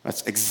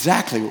 That's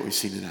exactly what we've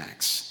seen in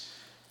Acts.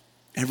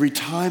 Every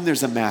time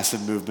there's a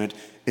massive movement,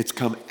 it's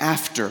come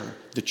after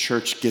the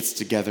church gets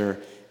together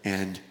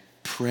and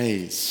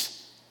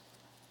prays.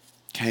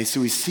 Okay, so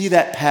we see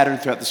that pattern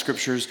throughout the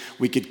scriptures.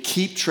 We could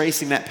keep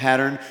tracing that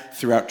pattern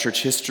throughout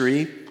church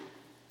history.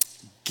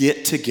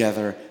 Get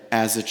together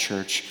as a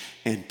church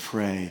and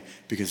pray,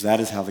 because that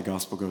is how the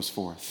gospel goes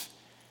forth.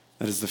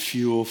 That is the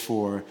fuel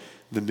for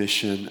the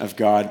mission of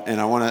God.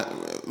 And I want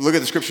to look at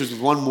the scriptures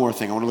with one more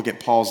thing. I want to look at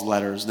Paul's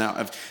letters. Now,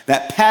 if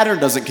that pattern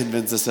doesn't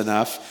convince us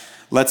enough,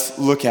 let's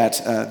look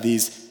at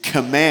these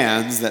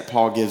commands that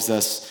Paul gives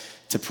us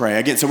to pray.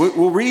 Again, so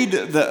we'll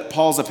read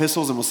Paul's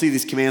epistles and we'll see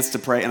these commands to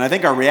pray. And I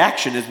think our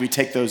reaction is we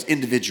take those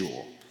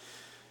individual.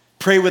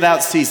 Pray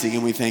without ceasing,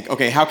 and we think,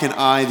 okay, how can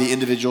I, the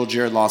individual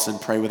Jared Lawson,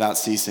 pray without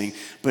ceasing?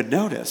 But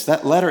notice,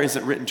 that letter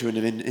isn't written to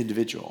an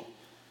individual.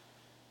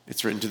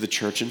 It's written to the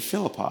church in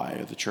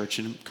Philippi or the church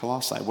in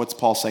Colossae. What's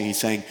Paul saying? He's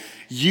saying,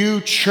 you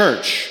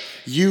church,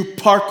 you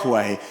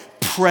Parkway,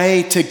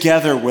 pray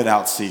together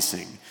without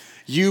ceasing.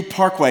 You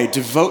Parkway,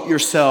 devote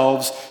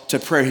yourselves to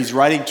prayer. He's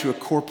writing to a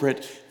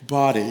corporate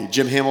body.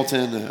 Jim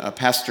Hamilton, a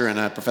pastor and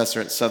a professor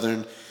at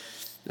Southern,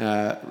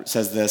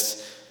 says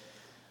this: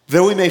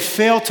 though we may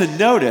fail to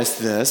notice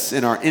this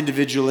in our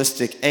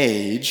individualistic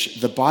age,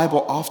 the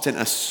Bible often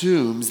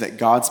assumes that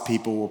God's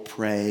people will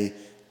pray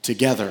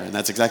together. And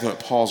that's exactly what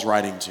Paul's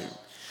writing to.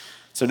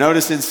 So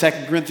notice in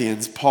 2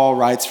 Corinthians, Paul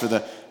writes for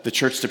the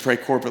church to pray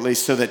corporately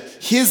so that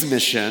his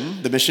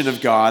mission, the mission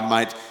of God,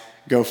 might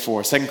go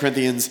forth. 2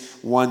 Corinthians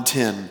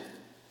 1:10,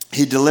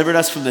 he delivered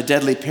us from the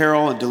deadly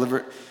peril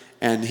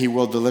and he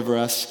will deliver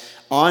us.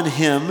 On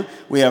him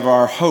we have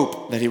our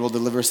hope that he will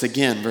deliver us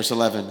again. Verse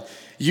 11,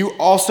 you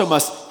also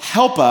must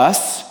help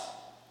us.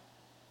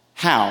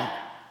 How?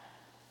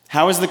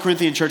 How is the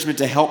Corinthian church meant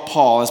to help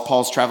Paul as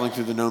Paul's traveling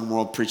through the known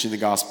world preaching the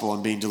gospel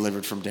and being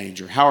delivered from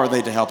danger? How are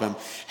they to help him?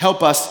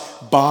 Help us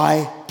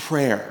by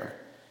prayer,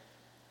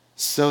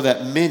 so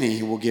that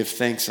many will give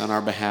thanks on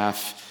our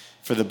behalf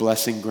for the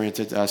blessing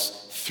granted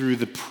us through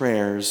the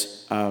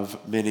prayers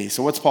of many.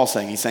 So what's Paul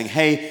saying? He's saying,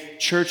 hey,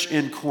 church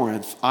in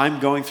Corinth, I'm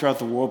going throughout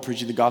the world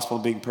preaching the gospel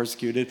and being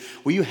persecuted.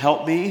 Will you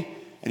help me?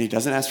 And he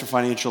doesn't ask for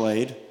financial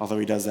aid, although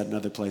he does that in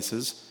other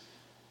places.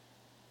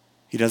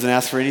 He doesn't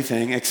ask for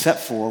anything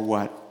except for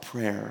what?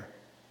 Prayer.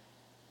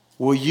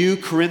 Will you,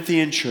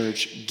 Corinthian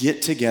church,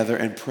 get together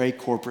and pray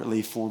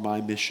corporately for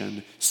my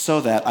mission so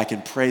that I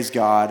can praise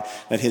God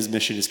that his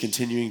mission is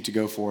continuing to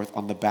go forth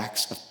on the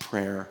backs of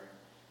prayer,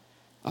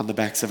 on the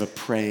backs of a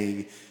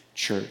praying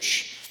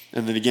church.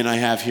 And then again, I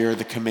have here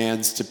the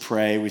commands to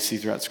pray we see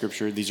throughout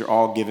Scripture. These are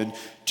all given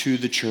to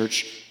the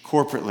church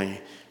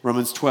corporately.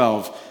 Romans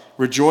 12,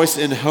 rejoice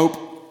in hope,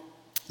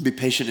 be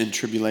patient in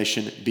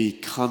tribulation, be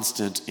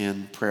constant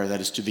in prayer.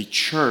 That is to the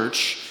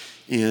church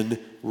in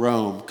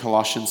Rome.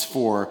 Colossians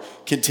 4,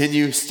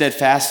 continue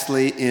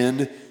steadfastly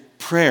in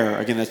prayer.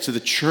 Again, that's to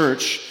the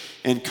church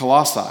in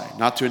Colossae,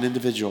 not to an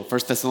individual.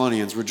 1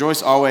 Thessalonians,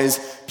 rejoice always,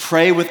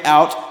 pray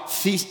without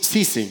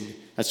ceasing.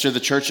 That's to the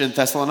church in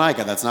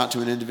Thessalonica. That's not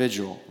to an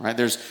individual, right?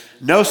 There's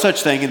no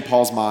such thing in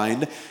Paul's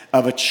mind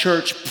of a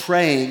church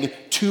praying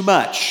too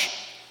much.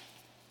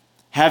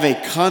 Have a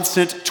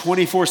constant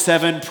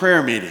 24/7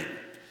 prayer meeting.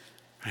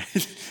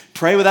 Right?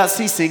 Pray without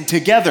ceasing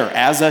together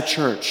as a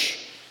church.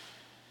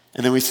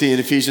 And then we see in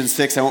Ephesians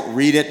 6, I won't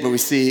read it, but we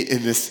see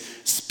in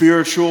this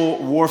spiritual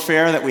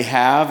warfare that we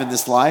have in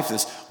this life,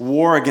 this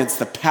war against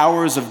the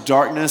powers of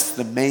darkness,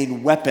 the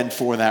main weapon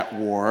for that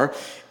war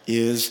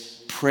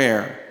is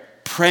prayer.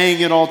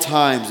 Praying at all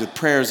times with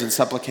prayers and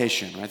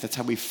supplication, right? That's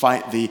how we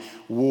fight the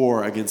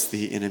war against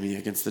the enemy,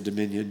 against the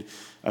dominion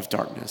of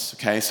darkness,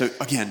 okay? So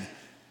again,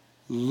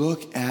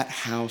 look at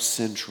how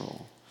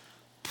central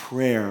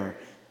prayer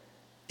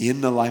in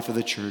the life of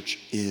the church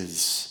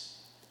is.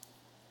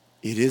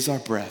 It is our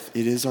breath.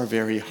 It is our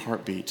very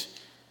heartbeat.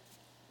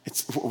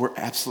 It's what we're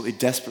absolutely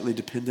desperately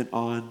dependent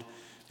on.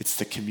 It's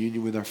the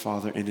communion with our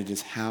Father, and it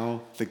is how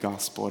the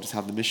gospel, it is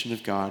how the mission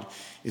of God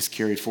is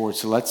carried forward.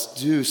 So let's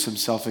do some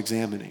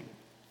self-examining.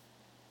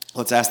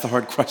 Let's ask the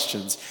hard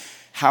questions.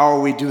 How are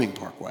we doing,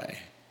 Parkway,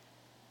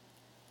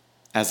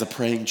 as a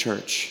praying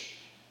church?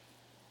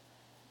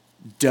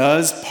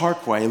 Does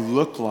Parkway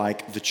look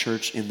like the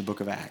church in the book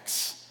of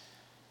Acts?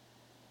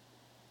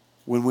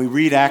 When we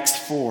read Acts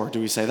 4,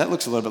 do we say, that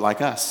looks a little bit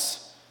like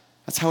us?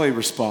 That's how we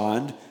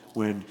respond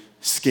when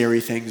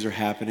scary things are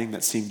happening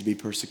that seem to be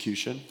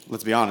persecution.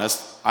 Let's be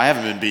honest, I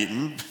haven't been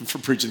beaten for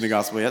preaching the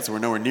gospel yet, so we're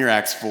nowhere near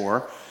Acts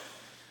 4.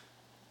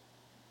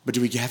 But do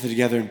we gather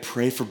together and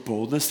pray for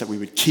boldness that we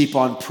would keep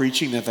on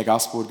preaching, that the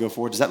gospel would go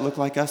forward? Does that look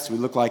like us? Do we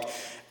look like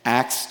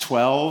Acts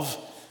 12,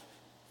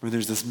 where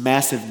there's this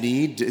massive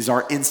need? Is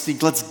our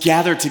instinct, let's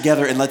gather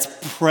together and let's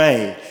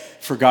pray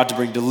for God to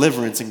bring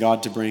deliverance and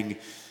God to bring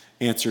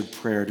answered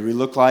prayer? Do we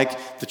look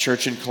like the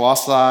church in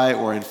Colossae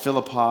or in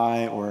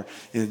Philippi or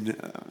in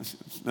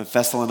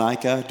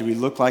Thessalonica? Do we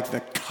look like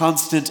the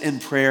constant in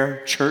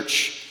prayer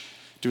church?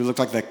 Do we look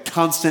like the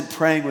constant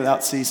praying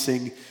without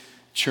ceasing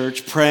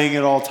church, praying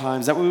at all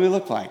times? Is that what we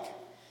look like?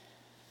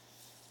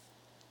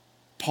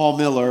 Paul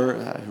Miller,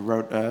 who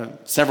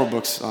wrote several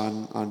books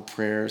on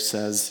prayer,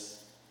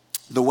 says,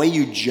 the way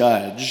you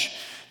judge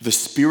the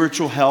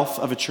spiritual health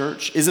of a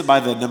church isn't by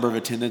the number of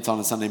attendants on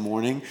a Sunday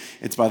morning.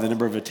 It's by the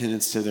number of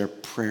attendants to their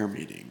prayer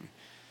meeting.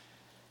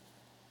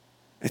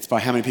 It's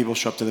by how many people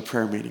show up to the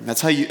prayer meeting.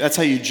 That's how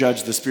you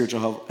judge the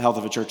spiritual health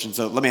of a church. And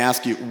so let me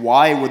ask you,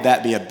 why would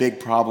that be a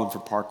big problem for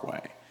Parkway?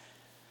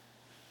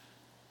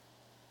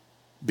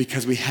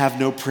 Because we have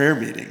no prayer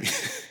meeting.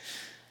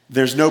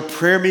 There's no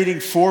prayer meeting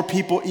for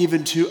people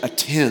even to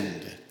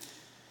attend.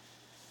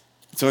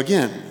 So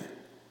again,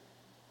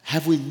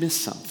 have we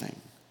missed something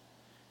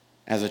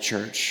as a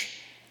church?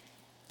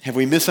 Have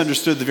we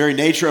misunderstood the very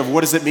nature of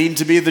what does it mean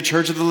to be the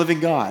church of the living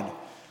God?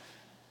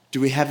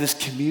 Do we have this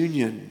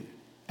communion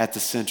at the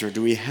center?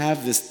 Do we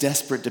have this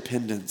desperate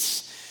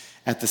dependence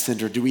at the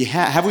center?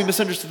 Have we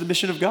misunderstood the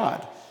mission of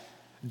God?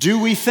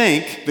 Do we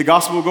think the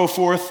gospel will go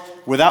forth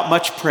without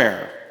much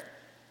prayer.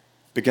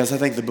 Because I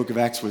think the book of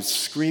Acts would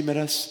scream at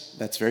us,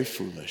 that's very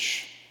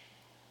foolish.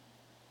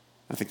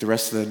 I think the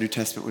rest of the New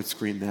Testament would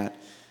scream that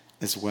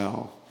as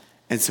well.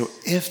 And so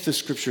if the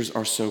scriptures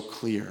are so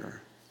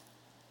clear,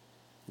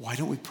 why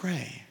don't we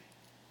pray?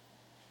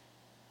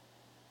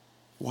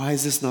 Why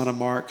is this not a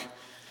mark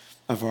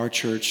of our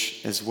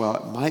church as well?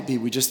 It might be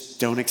we just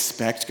don't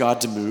expect God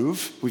to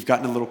move. We've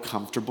gotten a little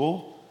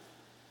comfortable.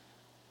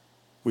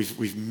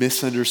 We've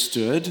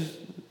misunderstood.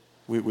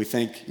 We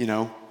think,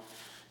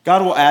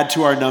 God will add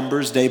to our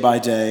numbers day by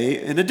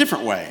day in a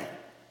different way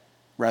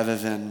rather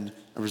than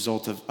a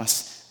result of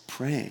us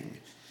praying.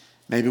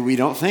 Maybe we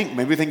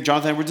think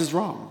Jonathan Edwards is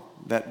wrong,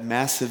 that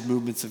massive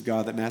movements of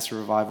God, that massive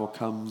revival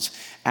comes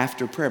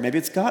after prayer. Maybe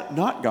it's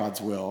not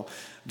God's will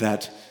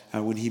that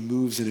when he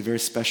moves in a very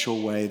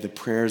special way, the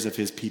prayers of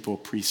his people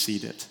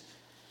precede it.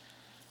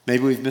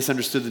 Maybe we've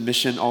misunderstood the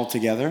mission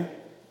altogether.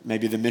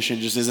 Maybe the mission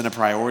just isn't a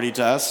priority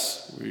to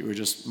us. We're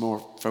just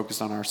more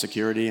focused on our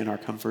security and our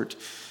comfort.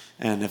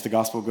 And if the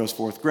gospel goes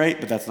forth, great,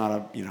 but that's not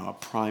a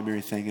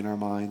primary thing in our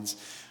minds.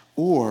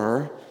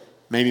 Or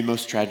maybe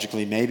most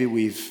tragically, maybe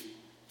we've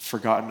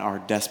forgotten our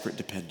desperate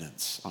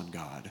dependence on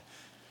God.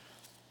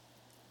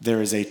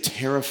 There is a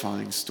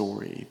terrifying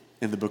story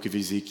in the book of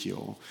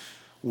Ezekiel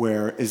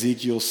where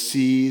Ezekiel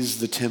sees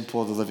the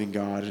temple of the living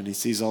God, and he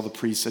sees all the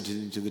priests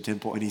attending to the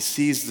temple, and he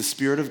sees the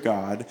Spirit of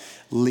God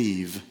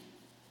leave.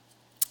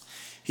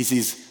 He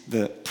sees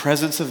the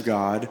presence of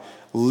God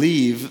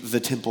leave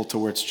the temple to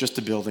where it's just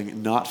a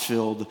building, not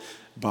filled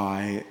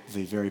by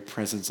the very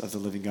presence of the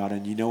living God.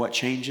 And you know what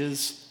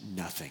changes?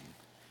 Nothing.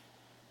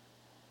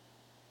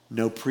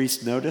 No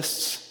priest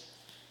noticed.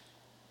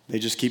 They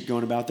just keep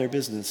going about their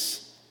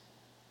business.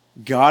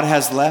 God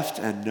has left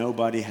and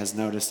nobody has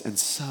noticed. And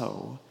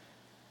so,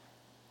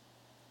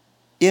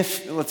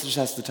 let's just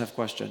ask the tough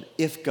question,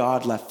 if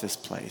God left this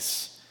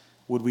place,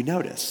 would we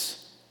notice?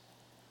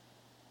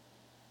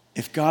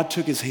 If God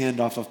took his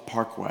hand off of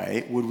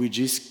Parkway, would we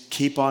just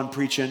keep on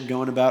preaching,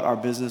 going about our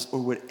business,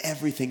 or would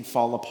everything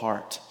fall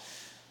apart?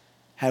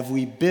 Have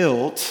we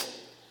built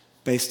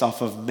based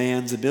off of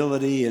man's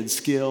ability and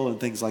skill and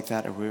things like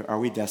that? Are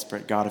we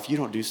desperate? God, if you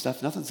don't do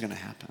stuff, nothing's going to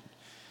happen.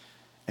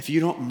 If you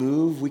don't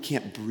move, we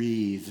can't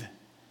breathe.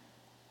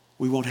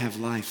 We won't have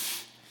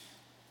life.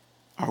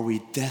 Are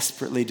we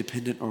desperately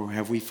dependent, or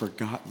have we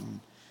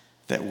forgotten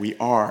that we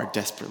are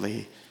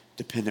desperately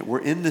dependent? We're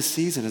in this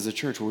season as a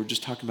church where we're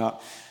just talking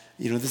about,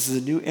 this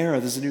is a new era.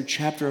 This is a new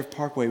chapter of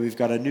Parkway. We've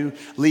got a new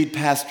lead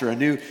pastor, a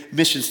new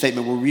mission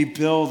statement. We're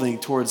rebuilding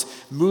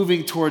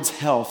moving towards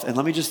health. And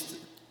let me just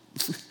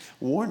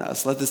warn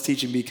us. Let this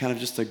teaching be kind of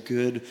just a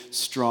good,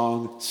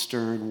 strong,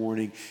 stern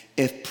warning.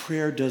 If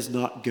prayer does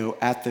not go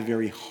at the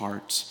very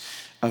heart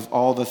of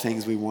all the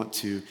things we want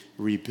to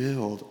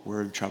rebuild,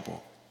 we're in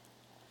trouble.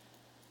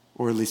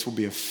 Or at least we'll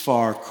be a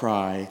far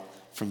cry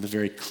from the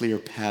very clear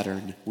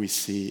pattern we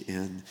see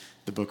in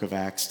the book of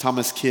Acts.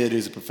 Thomas Kidd,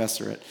 who's a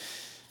professor at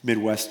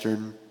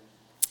Midwestern,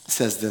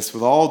 says this: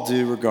 with all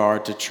due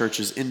regard to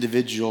churches'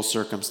 individual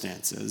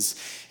circumstances,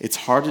 it's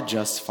hard to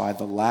justify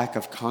the lack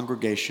of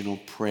congregational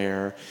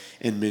prayer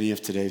in many of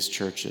today's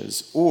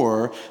churches,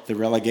 or the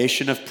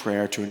relegation of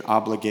prayer to an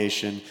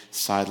obligation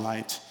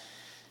sidelight.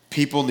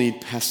 People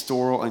need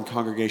pastoral and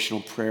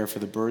congregational prayer for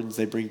the burdens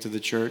they bring to the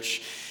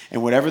church,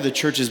 and whatever the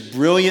church's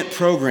brilliant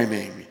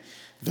programming,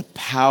 the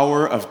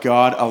power of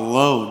God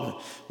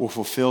alone will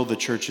fulfill the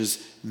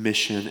church's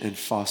mission and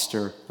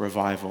foster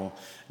revival.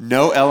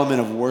 No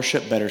element of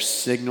worship better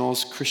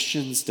signals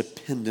Christians'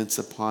 dependence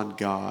upon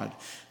God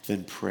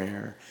than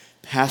prayer.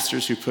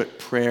 Pastors who put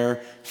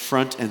prayer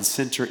front and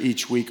center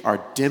each week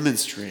are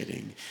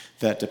demonstrating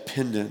that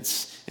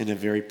dependence in a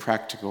very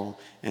practical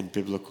and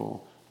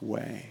biblical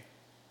way.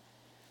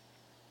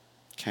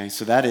 Okay,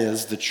 so that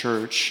is the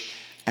church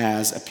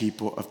as a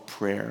people of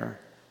prayer.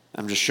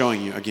 I'm just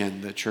showing you,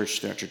 again, the church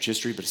throughout church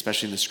history, but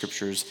especially in the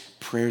scriptures,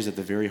 prayer is at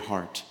the very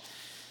heart.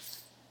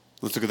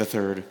 Let's look at the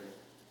third.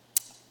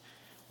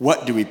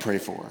 What do we pray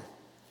for?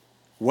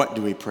 What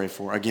do we pray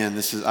for? Again,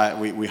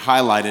 we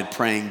highlighted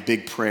praying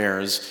big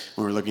prayers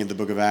when we were looking at the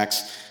book of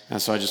Acts,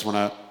 and so I just want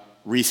to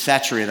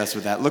resaturate us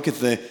with that. Look at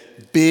the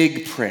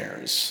big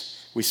prayers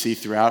we see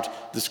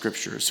throughout the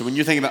scriptures. So when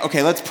you're thinking about,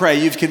 okay, let's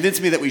pray, you've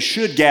convinced me that we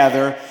should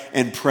gather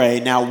and pray.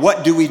 Now,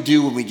 what do we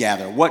do when we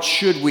gather? What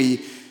should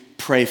we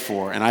pray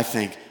for? And I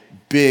think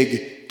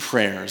big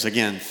prayers.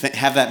 Again,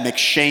 have that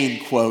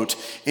McShane quote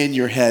in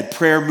your head.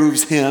 Prayer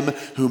moves him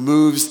who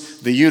moves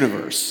the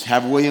universe.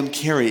 Have William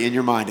Carey in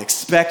your mind.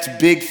 Expect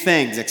big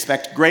things.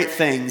 Expect great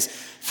things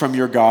from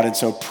your God. And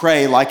so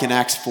pray, like in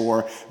Acts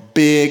 4,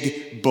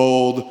 big,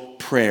 bold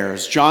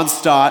prayers. John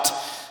Stott,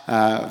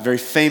 very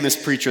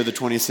famous preacher of the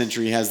 20th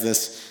century, has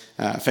this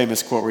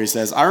famous quote where he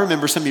says, I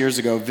remember some years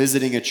ago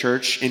visiting a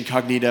church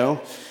incognito.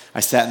 I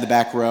sat in the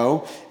back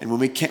row, and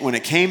when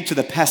it came to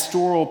the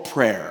pastoral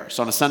prayer,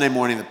 so on a Sunday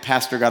morning, the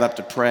pastor got up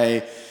to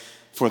pray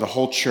for the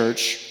whole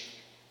church.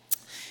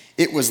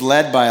 It was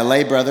led by a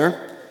lay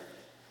brother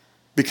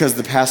because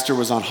the pastor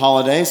was on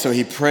holiday, so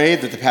he prayed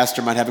that the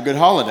pastor might have a good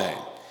holiday.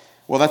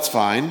 Well, that's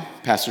fine.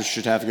 Pastors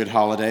should have good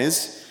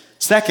holidays.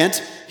 Second,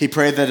 he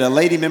prayed that a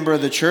lady member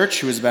of the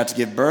church who was about to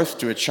give birth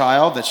to a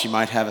child, that she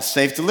might have a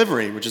safe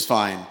delivery, which is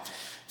fine.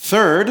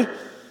 Third,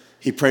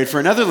 he prayed for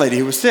another lady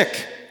who was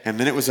sick, and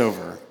then it was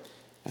over.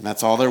 And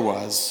that's all there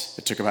was.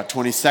 It took about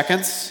 20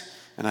 seconds,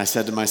 and I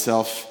said to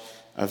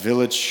myself, a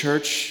village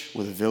church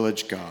with a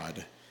village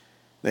God.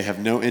 They have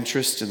no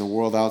interest in the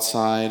world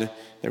outside.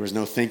 There was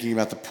no thinking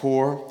about the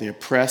poor, the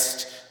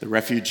oppressed, the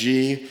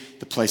refugee,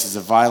 the places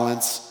of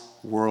violence,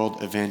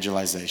 world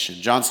evangelization.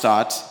 John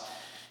Stott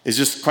is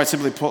just quite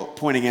simply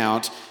pointing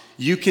out,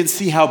 you can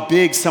see how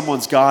big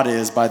someone's God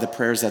is by the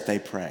prayers that they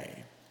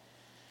pray.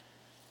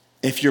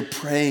 If you're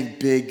praying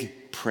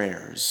big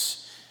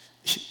prayers,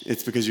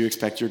 it's because you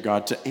expect your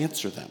God to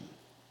answer them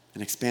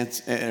and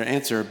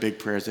answer big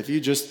prayers. If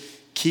you just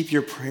keep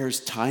your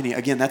prayers tiny,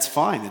 again, that's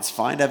fine. It's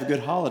fine to have a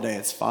good holiday.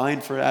 It's fine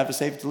to have a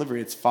safe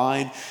delivery. It's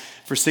fine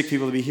for sick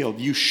people to be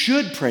healed. You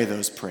should pray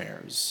those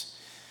prayers.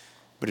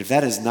 But if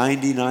that is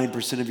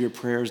 99% of your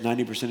prayers,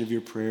 90% of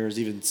your prayers,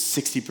 even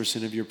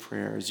 60% of your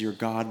prayers, your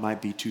God might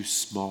be too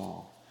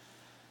small.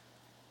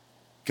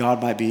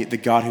 God might be, the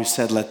God who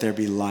said, let there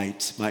be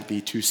light, might be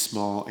too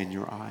small in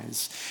your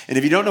eyes. And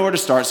if you don't know where to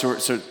start,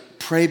 so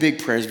pray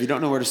big prayers. If you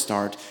don't know where to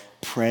start,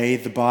 pray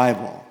the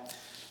Bible.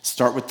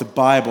 Start with the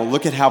Bible.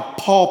 Look at how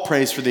Paul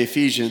prays for the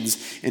Ephesians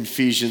in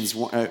Ephesians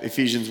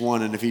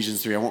 1 and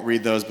Ephesians 3. I won't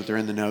read those, but they're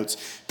in the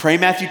notes. Pray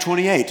Matthew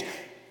 28.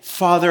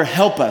 Father,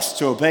 help us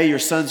to obey your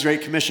Son's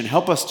great commission.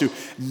 Help us to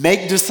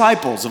make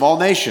disciples of all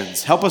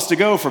nations. Help us to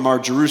go from our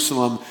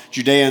Jerusalem,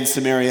 Judea, and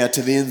Samaria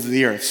to the ends of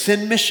the earth.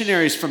 Send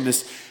missionaries from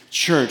this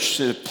church,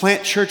 to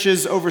plant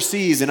churches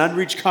overseas in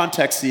unreached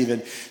contexts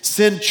even.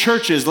 Send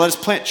churches, let us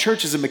plant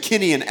churches in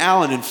McKinney and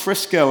Allen and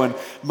Frisco and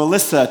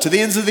Melissa to the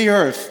ends of the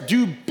earth.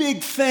 Do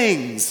big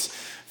things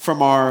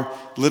from our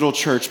little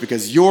church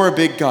because you're a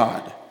big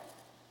God.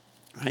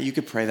 Right? You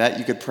could pray that.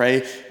 You could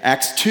pray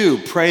Acts 2.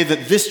 Pray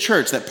that this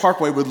church, that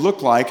Parkway, would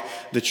look like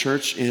the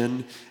church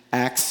in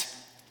Acts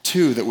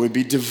 2, that would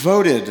be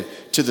devoted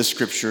to the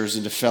scriptures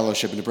and to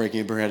fellowship and to breaking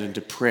of bread and to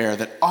prayer,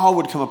 that all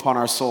would come upon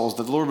our souls,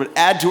 that the Lord would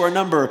add to our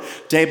number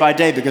day by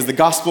day because the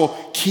gospel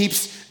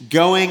keeps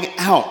going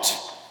out.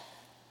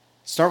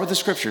 Start with the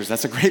scriptures.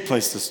 That's a great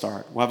place to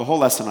start. We'll have a whole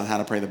lesson on how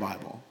to pray the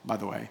Bible, by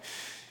the way.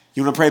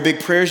 You want to pray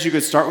big prayers? You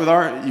could start with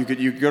you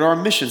could go to our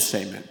mission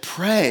statement.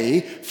 Pray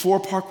for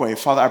Parkway.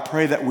 Father, I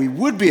pray that we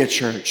would be a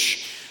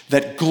church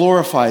that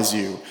glorifies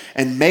you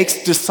and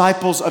makes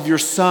disciples of your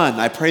Son.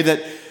 I pray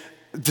that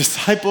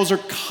disciples are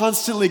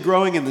constantly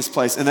growing in this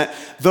place and that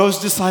those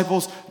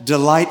disciples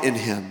delight in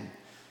him.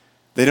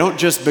 They don't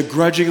just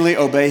begrudgingly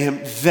obey him.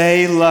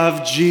 They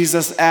love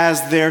Jesus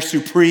as their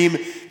supreme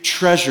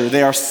treasure.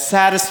 They are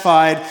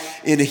satisfied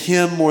in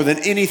him more than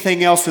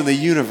anything else in the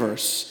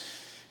universe.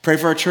 Pray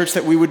for our church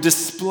that we would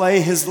display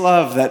his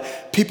love,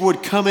 that people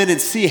would come in and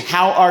see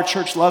how our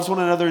church loves one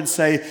another and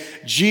say,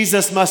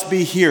 Jesus must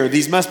be here.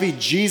 These must be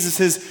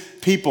Jesus's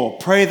people.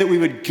 Pray that we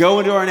would go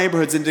into our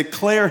neighborhoods and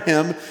declare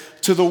him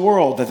to the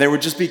world, that there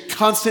would just be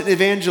constant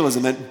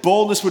evangelism, that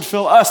boldness would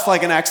fill us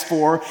like in Acts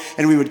 4,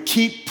 and we would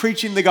keep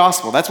preaching the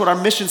gospel. That's what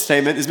our mission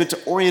statement is meant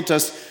to orient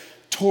us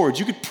towards.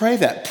 You could pray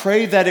that.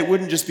 Pray that it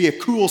wouldn't just be a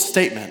cool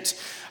statement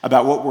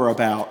about what we're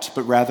about,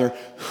 but rather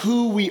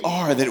who we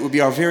are, that it would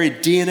be our very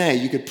DNA.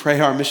 You could pray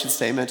our mission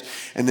statement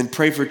and then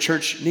pray for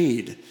church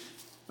need.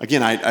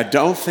 Again, I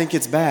don't think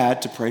it's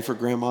bad to pray for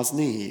grandma's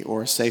knee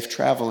or safe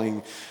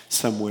traveling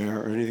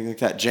somewhere or anything like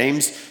that.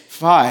 James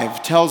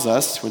 5 tells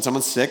us when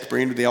someone's sick,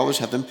 bring him to the elders,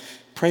 have them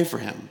pray for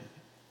him.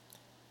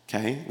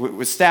 Okay?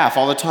 With staff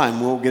all the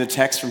time, we'll get a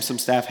text from some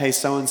staff, hey,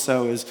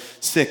 so-and-so is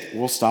sick.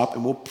 We'll stop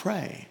and we'll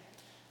pray.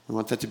 We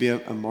want that to be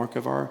a mark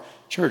of our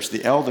church.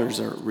 The elders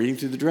are reading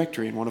through the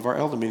directory in one of our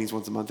elder meetings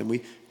once a month, and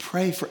we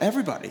pray for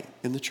everybody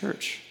in the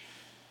church.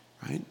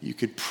 Right? You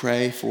could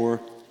pray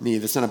for me.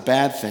 That's not a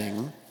bad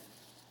thing.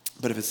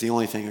 But if it's the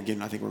only thing,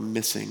 again, I think we're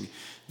missing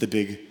the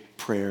big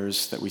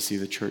prayers that we see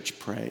the church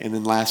pray. And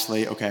then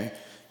lastly, okay,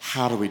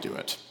 how do we do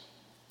it?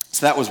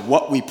 So that was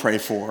what we pray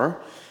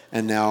for.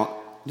 And now,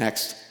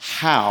 next,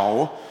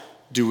 how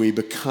do we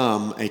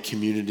become a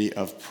community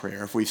of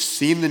prayer? If we've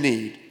seen the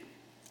need,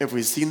 if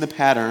we've seen the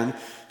pattern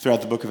throughout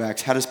the book of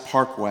Acts, how does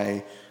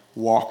Parkway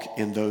walk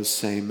in those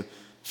same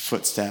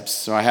footsteps?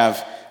 So I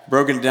have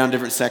broken it down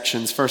different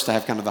sections. First, I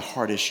have kind of the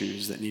hard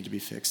issues that need to be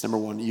fixed. Number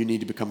one, you need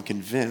to become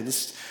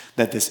convinced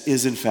that this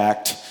is, in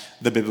fact,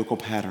 the biblical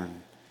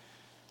pattern.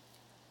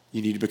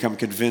 You need to become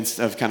convinced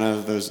of kind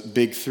of those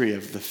big three,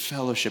 of the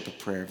fellowship of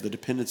prayer, of the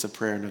dependence of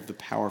prayer, and of the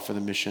power for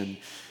the mission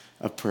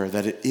of prayer,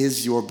 that it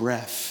is your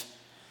breath,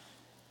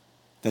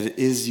 that it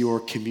is your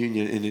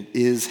communion, and it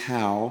is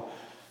how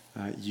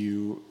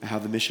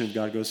the mission of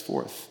God goes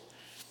forth.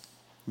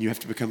 You have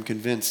to become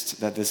convinced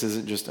that this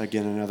isn't just,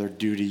 again, another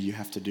duty you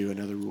have to do,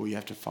 another rule you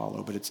have to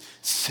follow, but it's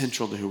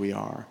central to who we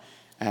are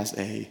as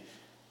a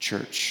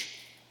church.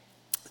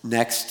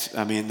 Next,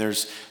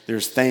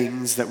 there's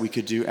things that we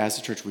could do as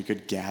a church. We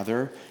could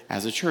gather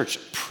as a church.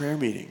 Prayer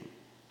meeting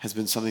has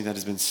been something that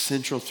has been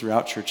central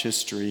throughout church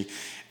history,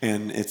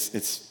 and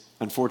it's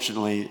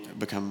unfortunately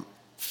become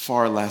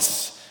far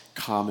less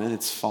common.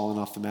 It's fallen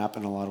off the map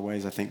in a lot of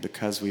ways, I think,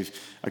 because we've,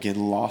 again,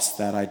 lost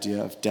that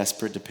idea of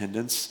desperate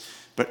dependence.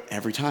 But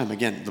every time,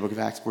 again, the book of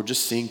Acts, we're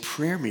just seeing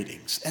prayer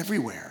meetings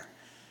everywhere.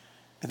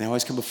 And they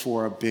always come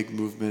before a big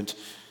movement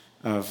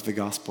of the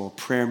gospel.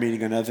 Prayer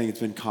meeting, another thing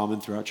that's been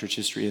common throughout church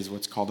history is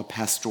what's called a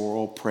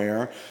pastoral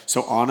prayer.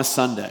 So on a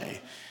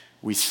Sunday,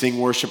 we sing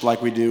worship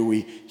like we do,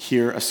 we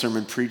hear a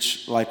sermon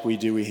preached like we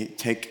do, we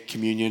take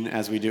communion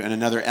as we do. And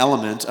another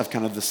element of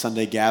kind of the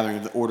Sunday gathering,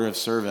 of the order of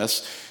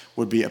service,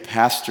 would be a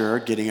pastor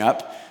getting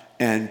up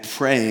and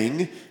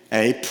praying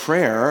a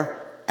prayer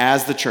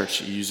as the church.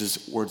 He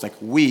uses words like,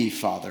 "We,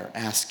 Father,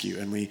 ask you."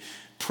 And we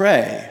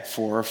pray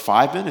for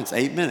 5 minutes,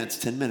 8 minutes,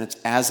 10 minutes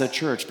as a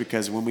church,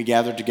 because when we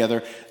gather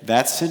together,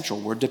 that's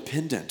central. We're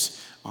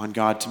dependent on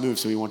God to move,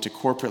 so we want to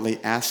corporately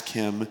ask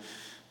him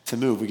to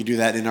move. We could do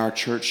that in our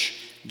church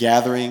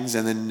gatherings,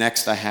 and then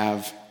next I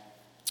have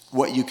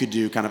what you could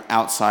do kind of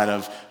outside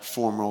of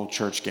formal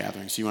church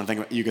gatherings. So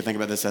you could think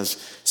about this as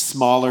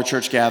smaller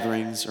church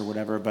gatherings or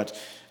whatever, but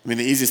I mean,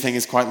 the easiest thing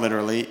is quite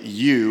literally,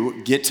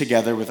 you get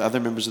together with other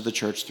members of the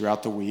church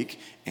throughout the week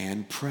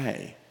and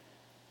pray.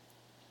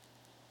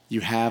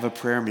 You have a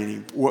prayer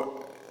meeting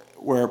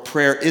where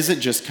prayer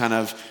isn't just kind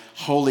of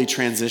holy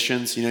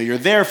transitions. You know, you're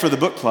there for the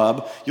book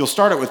club. You'll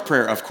start it with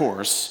prayer, of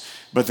course,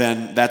 but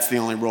then that's the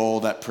only role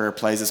that prayer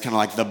plays. It's kind of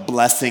like the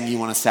blessing you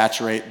want to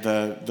saturate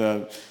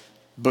the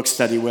book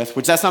study with,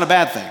 which that's not a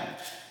bad thing.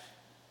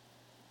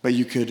 But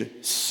you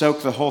could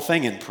soak the whole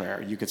thing in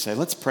prayer. You could say,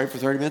 let's pray for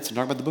 30 minutes and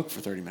talk about the book for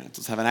 30 minutes.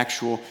 Let's have an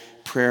actual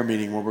prayer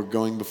meeting where we're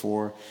going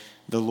before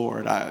the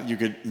Lord. You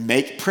could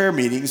make prayer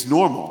meetings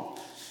normal.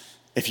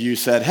 If you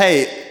said,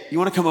 hey, you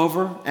want to come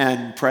over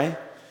and pray?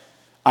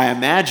 I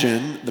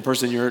imagine the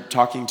person you're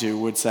talking to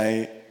would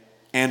say,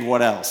 and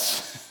what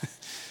else?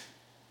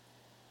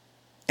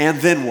 And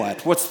then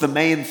what? What's the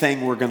main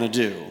thing we're going to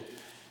do?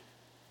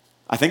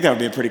 I think that would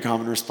be a pretty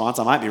common response.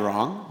 I might be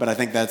wrong, but I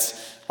think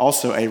that's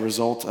also a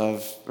result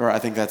of, or I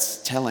think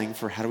that's telling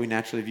for how do we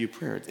naturally view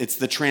prayer. It's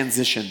the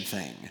transition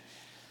thing.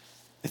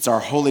 It's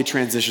our holy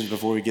transitions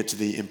before we get to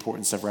the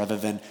important stuff rather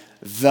than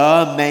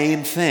the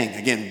main thing.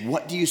 Again,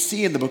 what do you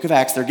see in the book of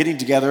Acts? They're getting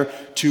together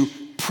to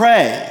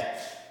pray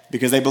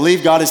because they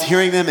believe God is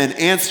hearing them and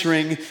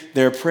answering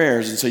their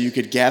prayers. And so you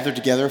could gather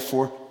together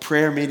for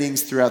prayer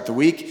meetings throughout the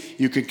week.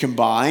 You could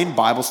combine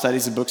Bible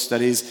studies and book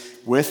studies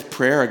with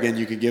prayer. Again,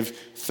 you could give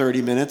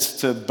 30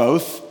 minutes to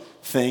both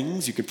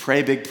things. You could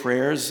pray big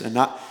prayers and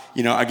not,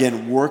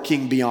 again,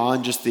 working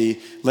beyond just the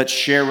let's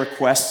share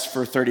requests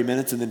for 30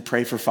 minutes and then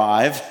pray for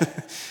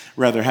 5.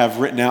 Rather have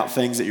written out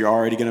things that you're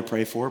already going to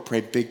pray for.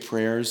 Pray big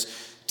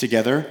prayers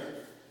together.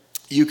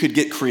 You could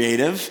get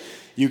creative.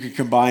 You could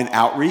combine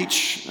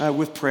outreach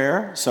with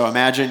prayer. So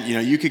imagine,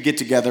 you could get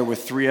together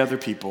with 3 other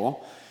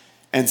people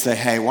and say,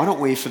 hey, why don't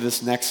we for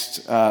this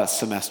next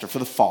semester, for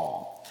the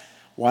fall,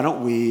 why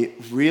don't we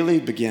really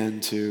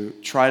begin to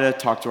try to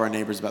talk to our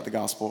neighbors about the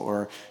gospel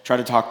or try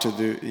to talk to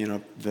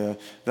the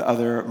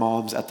other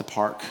moms at the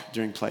park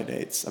during play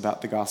dates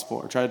about the gospel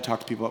or try to talk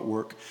to people at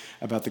work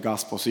about the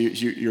gospel. So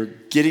you're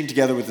getting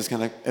together with this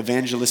kind of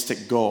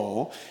evangelistic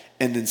goal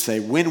and then say,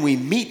 when we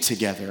meet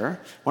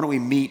together, why don't we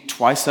meet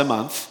twice a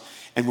month?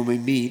 And when we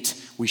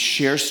meet, we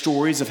share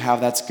stories of how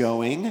that's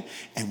going,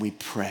 and we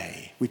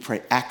pray. We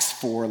pray Acts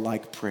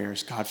 4-like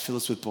prayers. God, fill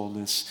us with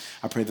boldness.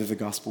 I pray that the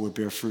gospel would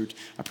bear fruit.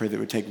 I pray that it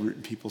would take root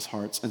in people's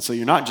hearts. And so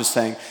you're not just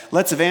saying,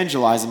 let's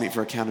evangelize and meet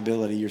for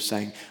accountability. You're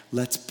saying,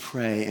 let's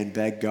pray and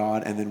beg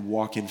God and then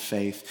walk in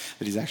faith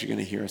that he's actually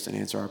going to hear us and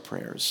answer our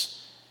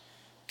prayers.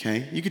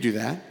 Okay? You could do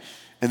that.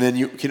 And then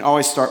you can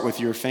always start with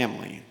your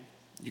family.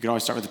 You can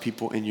always start with the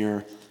people in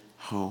your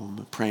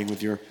home, praying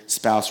with your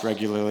spouse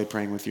regularly,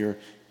 praying with your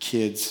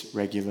kids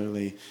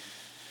regularly.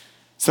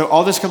 So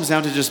all this comes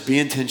down to just be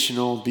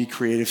intentional, be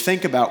creative.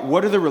 Think about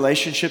what are the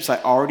relationships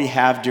I already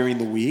have during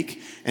the week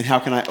and how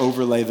can I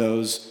overlay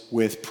those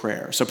with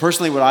prayer. So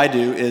personally what I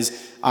do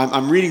is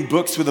I'm reading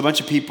books with a bunch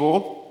of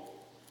people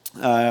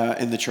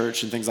in the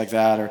church and things like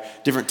that or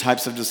different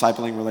types of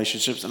discipling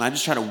relationships and I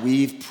just try to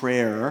weave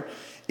prayer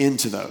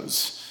into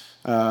those.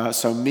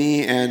 So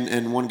me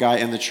and one guy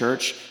in the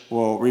church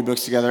will read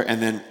books together and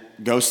then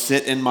go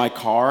sit in my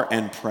car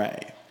and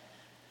pray.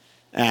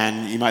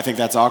 And you might think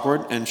that's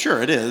awkward, and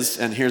sure it is.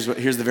 And here's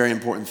the very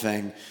important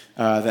thing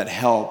that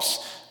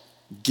helps: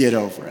 get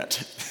over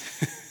it.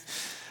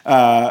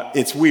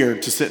 It's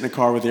weird to sit in a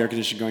car with the air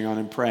conditioning going on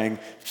and praying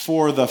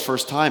for the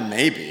first time,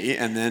 maybe,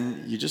 and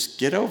then you just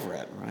get over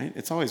it, right?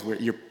 It's always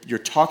weird. You're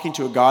talking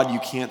to a God you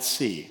can't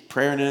see.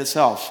 Prayer in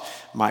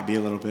itself might be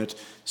a little bit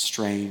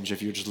strange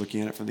if you're just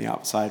looking at it from the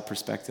outside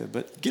perspective,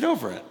 but get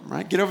over it,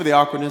 right? Get over the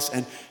awkwardness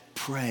and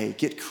pray.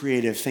 Get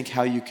creative. Think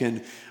how you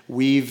can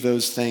weave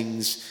those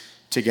things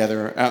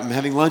together.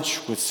 Having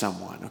lunch with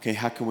someone. Okay,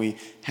 how can we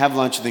have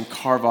lunch and then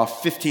carve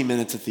off 15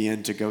 minutes at the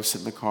end to go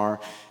sit in the car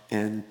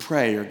and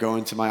pray or go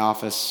into my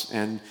office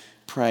and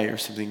pray or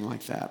something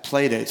like that.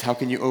 Play dates. How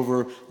can you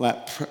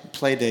overlap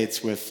play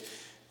dates with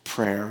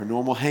prayer,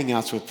 normal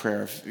hangouts with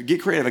prayer.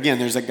 Get creative. Again,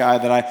 there's a guy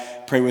that I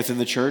pray with in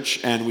the church,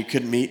 and we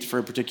couldn't meet for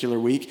a particular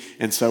week,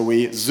 and so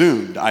we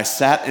Zoomed. I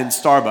sat in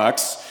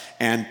Starbucks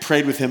and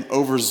prayed with him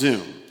over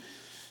Zoom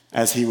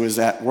as he was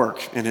at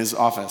work in his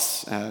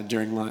office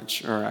during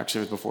lunch, or actually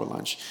it was before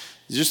lunch.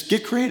 Just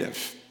get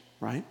creative,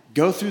 right?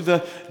 Go through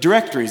the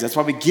directories. That's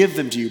why we give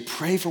them to you.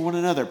 Pray for one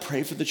another.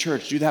 Pray for the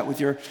church. Do that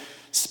with your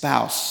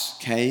spouse,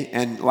 okay?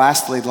 And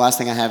lastly, the last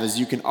thing I have is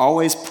you can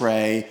always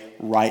pray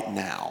right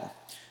now.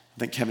 I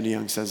think Kevin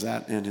DeYoung says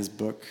that in his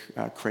book,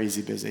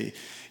 Crazy Busy.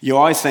 You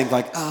always think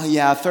like, oh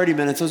yeah, 30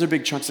 minutes, those are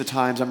big chunks of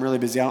times. I'm really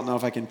busy. I don't know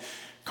if I can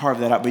carve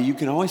that out. But you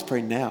can always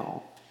pray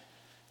now.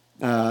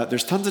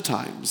 There's tons of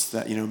times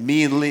that,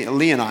 me and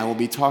Lee and I will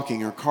be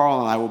talking, or Carl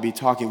and I will be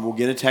talking. We'll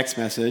get a text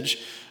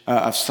message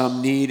of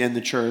some need in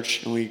the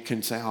church, and we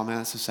can say, oh man,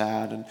 that's so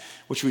sad, and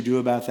what should we do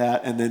about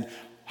that? And then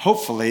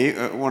hopefully,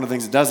 one of the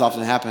things that does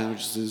often happen,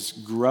 which is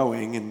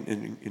growing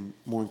and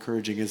more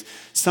encouraging, is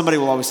somebody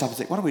will always stop and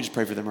say, why don't we just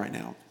pray for them right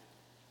now?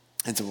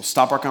 And so we'll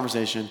stop our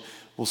conversation,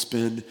 we'll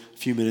spend a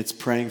few minutes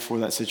praying for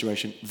that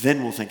situation,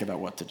 then we'll think about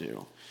what to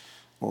do.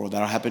 Or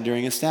that'll happen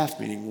during a staff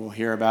meeting. We'll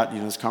hear about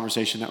this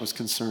conversation that was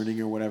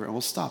concerning or whatever, and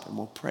we'll stop and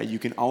we'll pray. You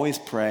can always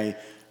pray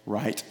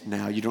right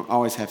now. You don't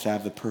always have to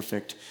have the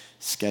perfect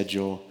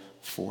schedule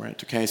for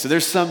it, okay? So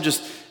there's some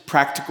just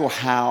practical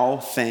how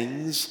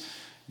things.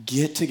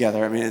 Get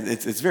together. I mean,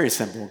 it's very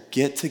simple.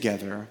 Get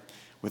together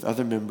with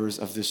other members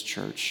of this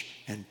church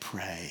and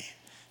pray.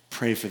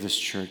 Pray for this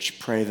church.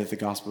 Pray that the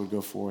gospel would go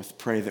forth.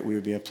 Pray that we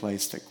would be a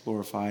place that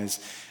glorifies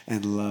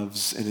and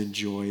loves and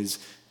enjoys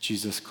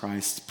Jesus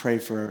Christ. Pray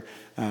for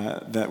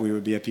that we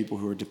would be a people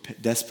who are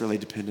desperately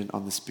dependent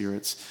on the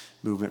Spirit's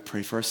movement.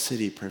 Pray for our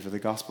city. Pray for the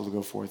gospel to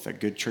go forth,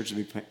 that good churches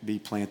would be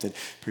planted.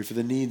 Pray for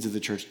the needs of the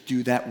church.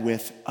 Do that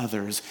with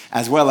others,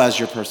 as well as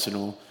your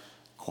personal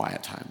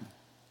quiet time.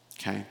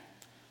 Okay?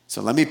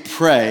 So let me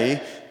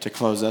pray to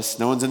close us.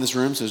 No one's in this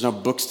room, so there's no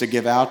books to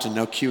give out and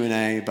no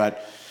Q&A,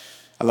 but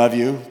I love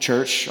you,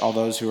 church, all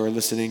those who are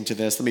listening to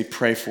this. Let me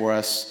pray for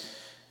us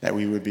that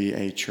we would be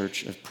a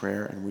church of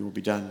prayer, and we will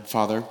be done.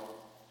 Father,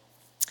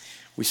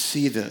 we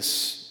see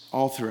this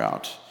all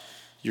throughout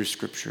your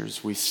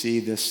scriptures. We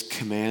see this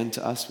command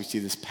to us. We see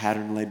this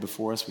pattern laid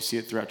before us. We see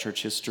it throughout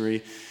church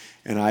history,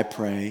 and I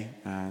pray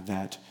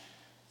that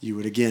you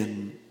would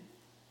again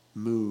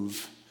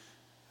move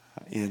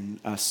in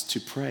us to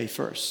pray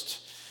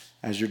first.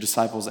 As your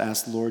disciples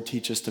asked, Lord,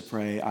 teach us to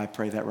pray. I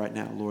pray that right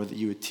now, Lord, that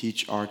you would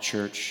teach our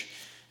church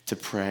to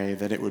pray,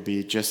 that it would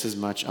be just as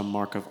much a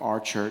mark of our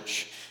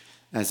church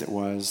as it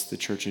was the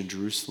church in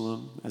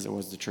Jerusalem, as it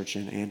was the church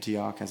in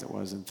Antioch, as it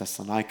was in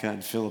Thessalonica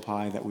and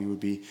Philippi, that we would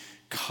be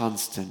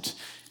constant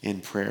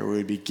in prayer. We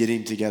would be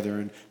getting together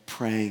and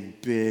praying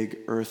big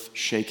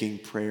earth-shaking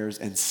prayers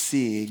and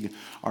seeing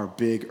our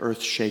big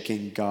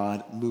earth-shaking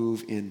God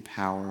move in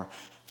power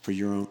for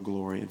your own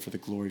glory and for the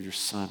glory of your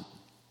Son.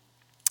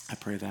 I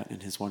pray that in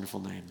his wonderful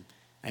name.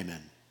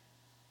 Amen.